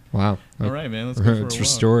was like, Wow. all right, man, let's go for a It's walk.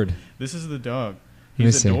 restored. This is the dog. Let me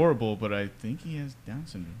He's see. adorable, but I think he has Down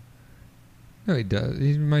syndrome. No, he does.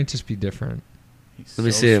 He might just be different. He's Let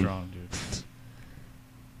me so see him. strong, dude.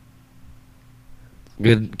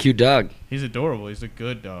 Good, cute dog. He's adorable. He's a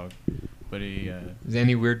good dog, but he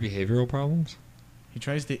Any weird behavioral problems?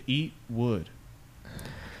 tries to eat wood.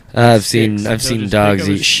 I've Sticks. seen He'll just pick dogs up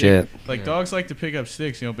a eat stick. shit. Like dogs like to pick up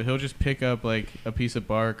sticks, but he'll just pick up a piece of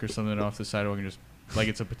bark or something off the sidewalk and just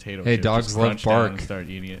it's a potato. Hey, chip, dogs just love crunch down bark. and start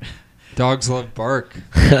eating it. Dogs love bark.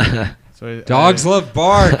 So Dogs love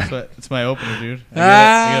bark. It's my opener, dude.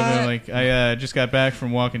 I just got back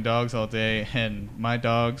from walking dogs all day, and my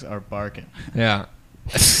dogs are barking. Yeah.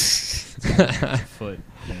 It's a foot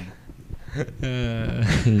thing.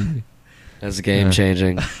 That's game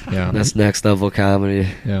changing. Yeah. That's next level comedy.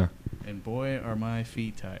 Yeah. And boy, are my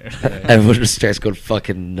feet tired. Everyone just starts going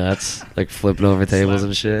fucking nuts, like flipping over tables Slap.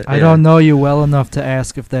 and shit. I don't know you well enough to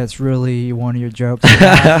ask if that's really one of your jokes. Or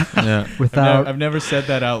not, Yeah. without I've never said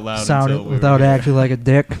that out loud. sounding, until we without were here. acting like a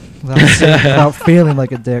dick, without feeling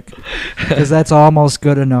like a dick, because that's almost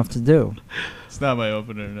good enough to do. It's not my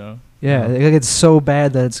opener, no. Yeah, like it's so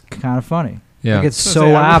bad that it's kind of funny. Yeah. Like it's I was so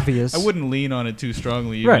gonna say, obvious. I wouldn't lean on it too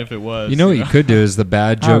strongly, even Right. if it was. You know what you know? could do is the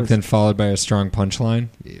bad I joke was- then followed by a strong punchline.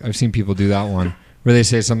 I've seen people do that one where they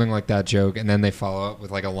say something like that joke and then they follow up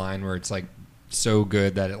with like a line where it's like so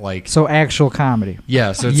good that it like So actual comedy.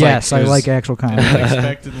 yeah. So it's Yes, like, I it was- like actual An comedy.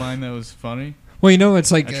 unexpected line that was funny. Well, you know,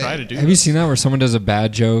 it's like I try to do have you this. seen that where someone does a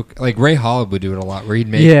bad joke? Like Ray Holland would do it a lot, where he'd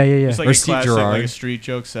make Yeah, yeah, yeah. It's like Or a Steve classic, Gerrard. like a street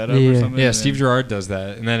joke setup Yeah. or something. Yeah, and Steve then- Gerrard does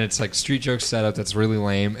that, and then it's like street joke setup that's really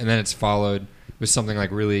lame, and then it's followed with something like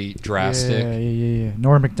really drastic. Yeah, yeah, yeah.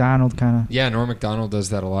 Norm Macdonald kind of. Yeah, Norm Macdonald does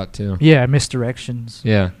that a lot too. Yeah, misdirections.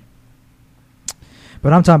 Yeah,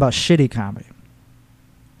 But I'm talking about shitty comedy.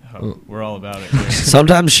 Oh, we're all about it. here.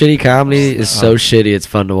 Sometimes shitty comedy is so shitty it's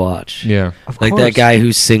fun to watch. yeah. Of Like course. that guy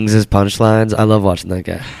who sings his punchlines. I love watching that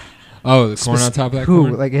guy. Oh, the corn on top of that Who?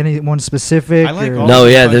 corn. Like anyone specific? I like or- all No,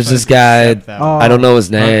 his yeah, there's punchlines this guy- except that Oh. one. I don't know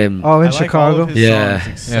his name. Oh, in I like Chicago. all of his Yeah.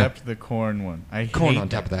 songs except the corn one. I Corn hate on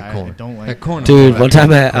top of that I corn. don't like That corn on Dude, top of one that time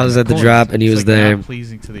corn. I was at the Corn. drop and he It's, was like, there. not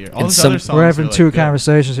pleasing to the ear. All And his some- other songs We're are, having like, two good.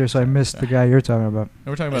 conversations here, so I missed the guy you're talking about.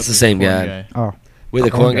 We're talking about It's the same corn guy. Oh, Wait, the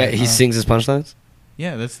corn corn guy, guy. he sings his punchlines?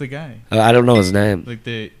 Yeah, that's the guy. I don't know his name. Like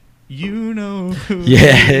the you know who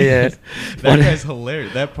Yeah, yeah. that What- guy's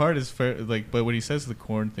hilarious. That part is fair, like, but when he says the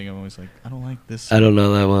corn thing, I'm always like, I don't like this. I don't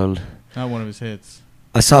know that one. Not one of his hits.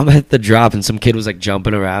 I saw him at the drop and some kid was like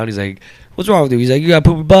jumping around. He's like, "What's wrong with you?" He's like, "You got a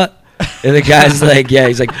poopy butt." And the guy's like, "Yeah."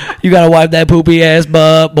 He's like, "You gotta wipe that poopy ass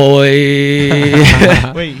butt, boy."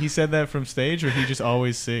 Wait, he said that from stage, or he just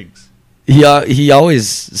always sings? He always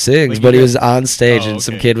sings, Like, but you he got- was on stage Oh, and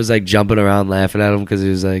some okay. kid was like jumping around laughing at him because he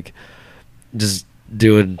was like just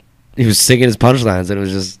doing. He was singing his punchlines and it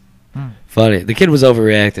was just funny. The kid was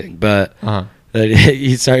overreacting, but Uh-huh.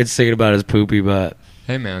 he started singing about his poopy butt.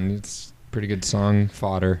 Hey man, it's pretty good song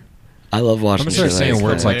fodder. I love watching I'm shit gonna like start saying that.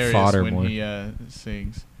 words like Hilarious fodder when more. he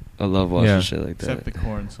sings, I love watching Yeah. shit like except the that.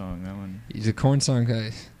 corn song. That one. He's a corn song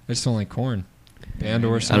guy. I just don't like corn. Band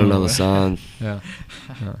or I song. I don't know the song. Yeah.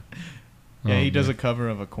 Yeah, Yeah, he does man. a cover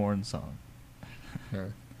of a corn song. Yeah.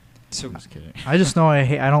 So I'm just kidding. I just know I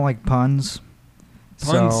don't like puns.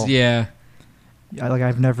 puns, So, yeah.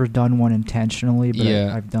 I've never done one intentionally, but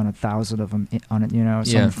Yeah. I've done 1,000 of them on it. You know, Yeah.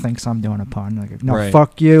 someone thinks I'm doing a pun. Like, no, Right.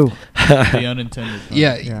 fuck you. The unintended. Pun.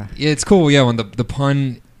 Yeah, Yeah. yeah, it's cool. Yeah, when the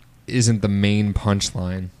pun isn't the main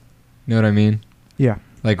punchline. You know what I mean? Yeah.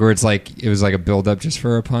 Like where it's like it was like a build up just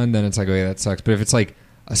for a pun, then it's like, oh yeah, that sucks. But if it's like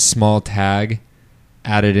a small tag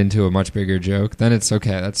added into a much bigger joke, then it's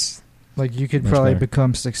okay. That's Like you could Much probably better.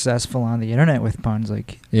 become successful on the internet with puns.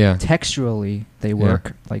 Like yeah, textually, they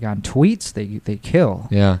work. Like on tweets, they kill.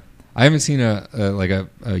 yeah. I haven't seen a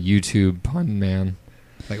YouTube pun man.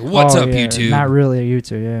 Like what's Oh, up yeah, YouTube? Not really a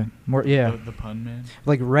YouTube. Yeah, more. Yeah, The pun man.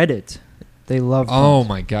 like Reddit. They love. Oh puns.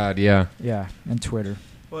 my god, yeah. Yeah, and Twitter.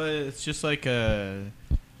 Well, it's just like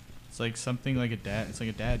it's like something like a dad. It's like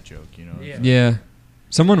a dad joke, you know. Yeah. Yeah.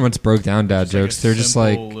 Someone once broke down dad It's like a jokes. They're just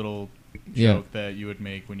like simple little Yeah. joke that you would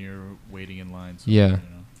make when you're waiting in line. Yeah. You know?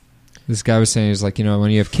 this guy was saying, he's like, you know,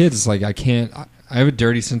 when you have kids, it's like I have a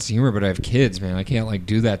dirty sense of humor, but I have kids, man. I can't like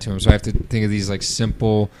do that to them. So I have to think of these like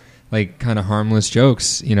simple, like kind of harmless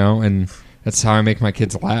jokes, you know, and that's how I make my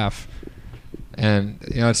kids laugh. And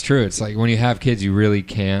you know, it's true. It's like when you have kids, you really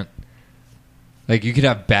can't. Like you could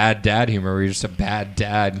have bad dad humor where you're just a bad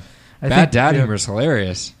dad. I Bad think, dad yeah, humor is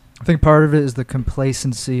hilarious. I think part of it is the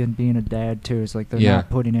complacency in being a dad too. It's like they're Yeah. not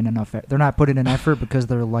putting in enough. They're not putting in effort because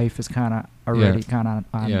their life is kind of already kind of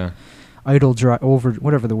on Yeah. idle drive over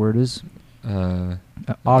whatever the word is.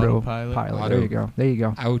 Autopilot. Pilot. Auto- There you go. There you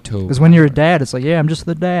go. Auto. Because when you're a dad, it's like, yeah, I'm just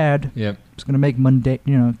the dad. Yep. Just gonna make mundane,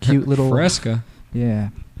 cute little. Fresca. Yeah.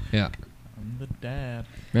 Yeah. I'm the dad.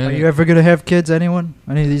 Man, Are you ever gonna have kids? Anyone?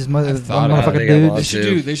 Any of these I've thought about motherfucking it. I think I dudes?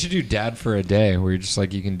 want they should do dad for a day where you're just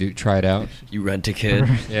like you can try it out. You rent a kid.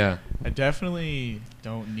 Yeah. I definitely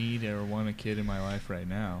don't need or want a kid in my life right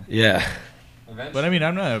now. Yeah. But I mean,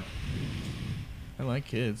 I like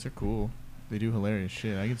kids. They're cool. They do hilarious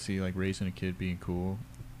shit. I can see like raising a kid being cool,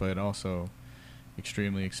 but also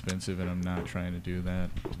extremely expensive, and I'm not trying to do that.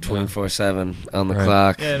 24/7 on the Right.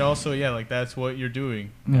 clock. Yeah, and also like that's what you're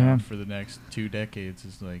doing Yeah. for the next 2 decades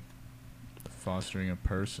is like fostering a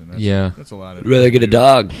person. That's, Yeah. that's a lot of. I'd rather get a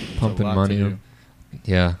dog. It's a Pumping lot to money do. in.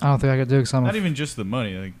 Yeah. I don't think I could do it because I'm Not even just the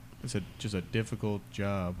money. Like it's just a difficult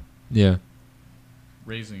job. Yeah.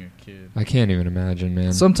 raising a kid. I can't even imagine,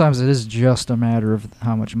 man. Sometimes it is just a matter of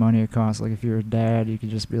how much money it costs. Like if you're a dad, you could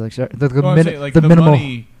just be like, the Well, I'm saying, like, the the minimal.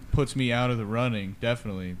 money puts me out of the running,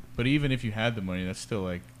 definitely. But even if you had the money, that's still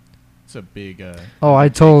like it's a big. Oh, I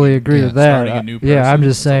totally agree Yeah. with that. Starting a new Yeah, I'm person,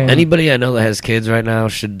 just that's all. saying. Anybody I know that has kids right now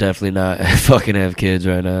should definitely not fucking have kids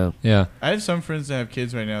right now. Yeah. I have some friends that have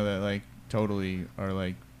kids right now that like totally are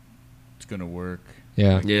like, it's gonna work.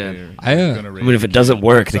 Yeah. Like, Yeah. they're I gonna I mean, if raise it a doesn't kid.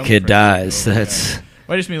 work, the Some kid friends dies. do, That's yeah.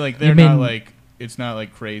 Well, I just mean like You they're mean- not like it's not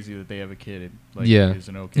like crazy that they have a kid. It, like, Yeah. is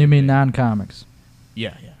an okay You mean thing. non-comics?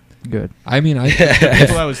 Yeah, yeah. Good. I mean, I The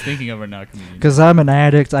people I was thinking of are not comedians. Because I'm an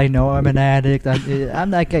addict. I know I'm an addict.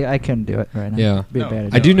 I'm like I couldn't do it right now. Yeah. Be a No, bad I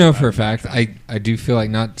addict. do know I'm for a not fact. trying. I do feel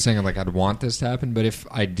like, not saying like I'd want this to happen, but if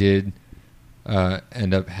I did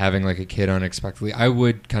end up having like a kid unexpectedly, I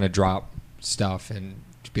would kind of drop stuff and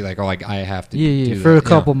be like, oh, like I have to. Yeah, do for that. a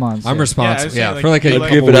couple months. I'm yeah. responsible. Yeah, I Yeah, was for like a saying, Like,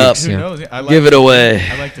 couple give it up. weeks, Who yeah. knows? I like Give to it away.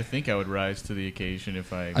 I like to think I would rise to the occasion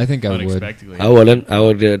if I think I would. unexpectedly. I wouldn't. I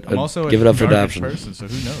would get, I'm also give a it up for garbage adoption. person, so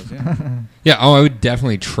who knows? Yeah. Yeah. Oh, I would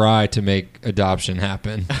definitely try to make adoption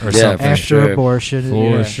happen or Yeah, something. for After sure. abortion.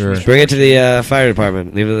 For yeah. sure. Bring it to the fire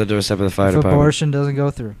department. Leave it at the doorstep of the fire If department. abortion doesn't go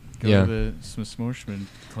through. Go Yeah. to the Smorshman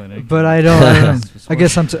clinic. But I don't know. I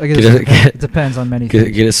guess I guess it depends on many Get,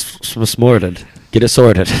 things. get it sorted. Get it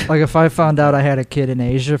sorted. Like if I found out I had a kid in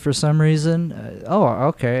Asia for some reason,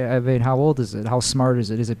 okay. I mean, how old is it? How smart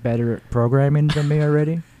is it? Is it better at programming than me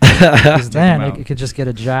already? Because then him I out. could just get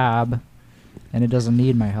a job, and it doesn't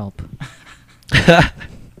need my help.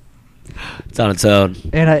 It's on its own.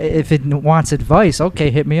 And if it wants advice,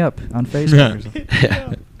 okay, hit me up on Facebook. or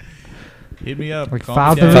something. Hit me up. Like call me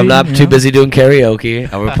father- If down. I'm not you too know? busy doing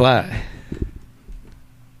karaoke, I'll reply.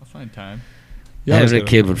 I'll find time. Yeah, I was Having a gonna-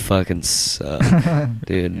 kid would fucking suck,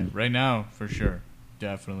 dude. Yeah, right now, for sure.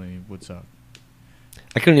 Definitely would suck.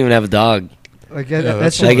 I couldn't even have a dog. Like Yeah, that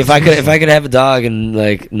that's shit- Like if I could have a dog and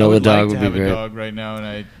like know I the would dog like to would have be a great. dog right now,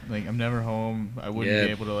 and I'm never home. I wouldn't Yeah.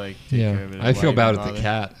 be able to like take care Yeah, of it. I feel Why bad even with the bother?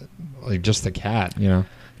 cat, like just the cat, you know.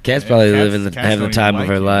 Cat's Yeah, probably cats- living the cats having the don't time even of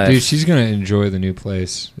her like you. life. Dude, she's gonna enjoy the new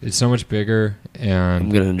place. It's so much bigger, I'm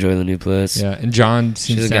and gonna enjoy the new place. yeah, and John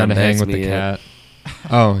seems hasn't down to gotten hang back with to the me yet. cat.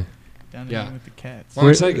 Oh, Down Yeah. yeah. with the cats. well,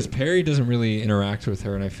 I'm excited because Perry doesn't really interact with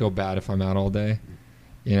her, and I feel bad if I'm out all day.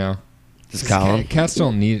 You know, Just 'Cause Colin. Cats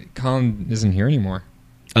don't need. Colin isn't here anymore.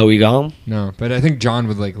 Oh, you got him? No, but I think John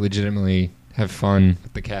would like legitimately have fun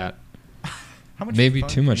with the cat. How much Maybe fun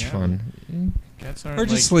too can much you have fun. with- Cats aren't Or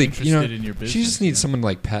just like, like, you know, interested in your business. She just needs you know? someone to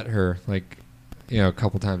like pet her, like, you know, a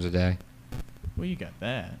couple times a day. Well, you got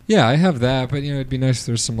that. Yeah, I have that, but you know, it'd be nice if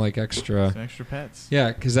there's some like extra. Some extra pets.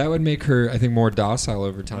 Yeah, because that would make her, I think, more docile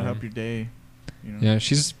over That'll help time. your day. You know? Yeah,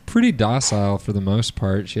 she's pretty docile for the most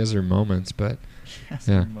part. She has her moments, but Yes,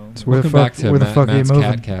 yeah. moments. Where the welcome back fuck- to where the Matt, fuck are you Matt's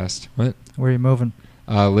moving? Catcast. What? Where are you moving?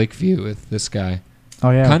 Lakeview with this guy. Oh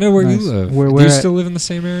yeah, Kind of where nice. you live. Where, Do where you at- still live in the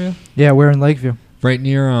same area? Yeah, we're in Lakeview. Right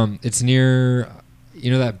near, it's near,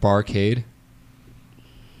 you know that barcade?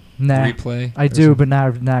 Nah, Replay? I or do, something? but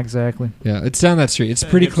not exactly. Yeah, it's down that street. It's It's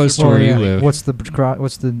a pretty hipster close to bar. where Well, you yeah. live. What's the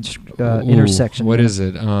Ooh, intersection? What there? is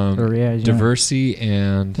it? Or, yeah, you know. Diversity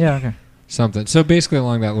and Yeah, okay. something. So basically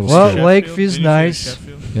along that little Well, strip. Lakeview's Didn't you say nice.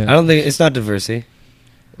 Sheffield? Yeah. I don't think it's not diversity.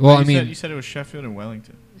 Well, I You mean, said it was Sheffield and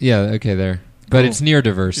Wellington. yeah, okay, there. But Cool. it's near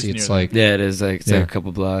Diversity. Just It's near like, Yeah, it is. Like it's Yeah. like a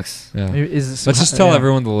couple blocks. yeah. Is it Let's just tell yeah.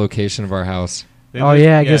 everyone the location of our house. They Oh live-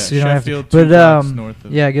 yeah, I guess you don't have to. Sheffield, 2 But blocks north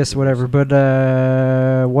of yeah, I guess the- whatever.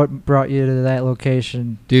 But what brought you to that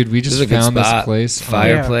location? Dude, we This just is a good found this spot. place.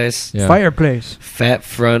 Fireplace, Yeah. Fireplace. fat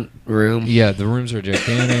front room. Yeah, the rooms are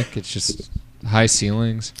gigantic. It's just high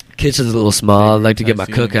ceilings. Kitchen's a little small. I'd like to get my I've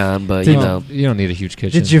cook seen it. on, but Did you you- know, You don't need a huge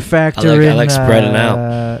kitchen. Did you factor I like in spreading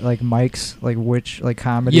out. like mics, like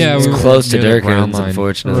comedy? Yeah, it's we were close to near the Brown Durkin's, Line.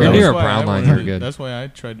 unfortunately. We're Right. near That's a why brown I line. wanted We're to- good. That's why I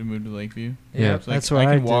tried to move to Lakeview. Yeah. It's like That's why I I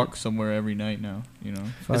can did. walk somewhere every night now. You know.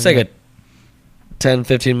 It's like a 10,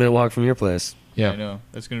 15-minute walk from your place. Yeah. I know.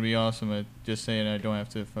 That's gonna be awesome. Just saying, I don't have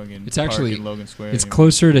to fucking. It's park actually- in Logan Square. It's anymore.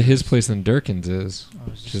 closer to his place than Durkin's is, Oh,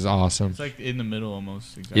 it's which just- is awesome. It's like in the middle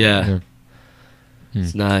almost. Exactly. Yeah, Yeah. Hmm.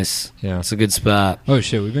 it's nice. Yeah. It's a good spot. Oh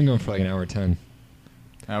shit, we've been going for like an hour 10.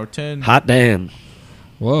 Hour 10. Hot damn.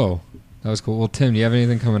 Whoa, that was cool. Well, Tim, do you have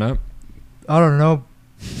anything coming up? I don't know.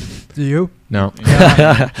 Do you? No,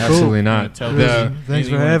 Yeah. absolutely You wanna not. tell The- the- Thanks anything for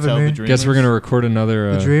you wanna having tell me. the guess we're dreamers? gonna record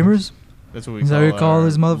another. The Dreamers? That's what we Is that call what you call our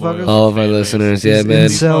these motherfuckers? loyal All of our fan base. listeners, yeah, These man.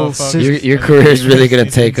 incel Motherfuckers. sis- Your career is really gonna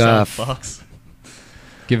These take incel off. fucks.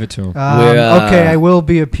 Give it to him. We're, Okay, I will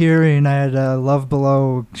be appearing at a Love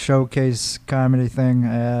Below showcase comedy thing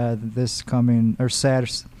this coming or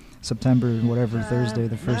September, whatever Thursday,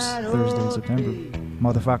 the first Thursday in September.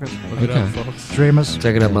 Motherfuckers. Look it up, Okay. folks. Dreamers.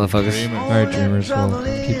 Check it out, motherfuckers. Dreaming. All right, dreamers. Well,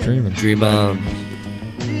 keep dreaming. Dream on.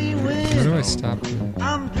 Where do I stop?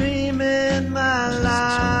 I'm dreaming my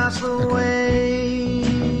life away.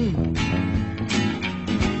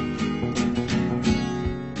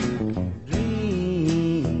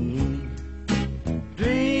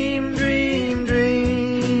 Dream, dream, dream,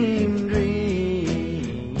 dream,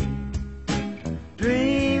 dream.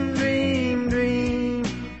 Dream, dream, dream.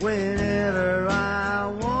 Whenever I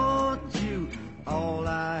want you, all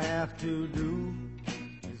I have to do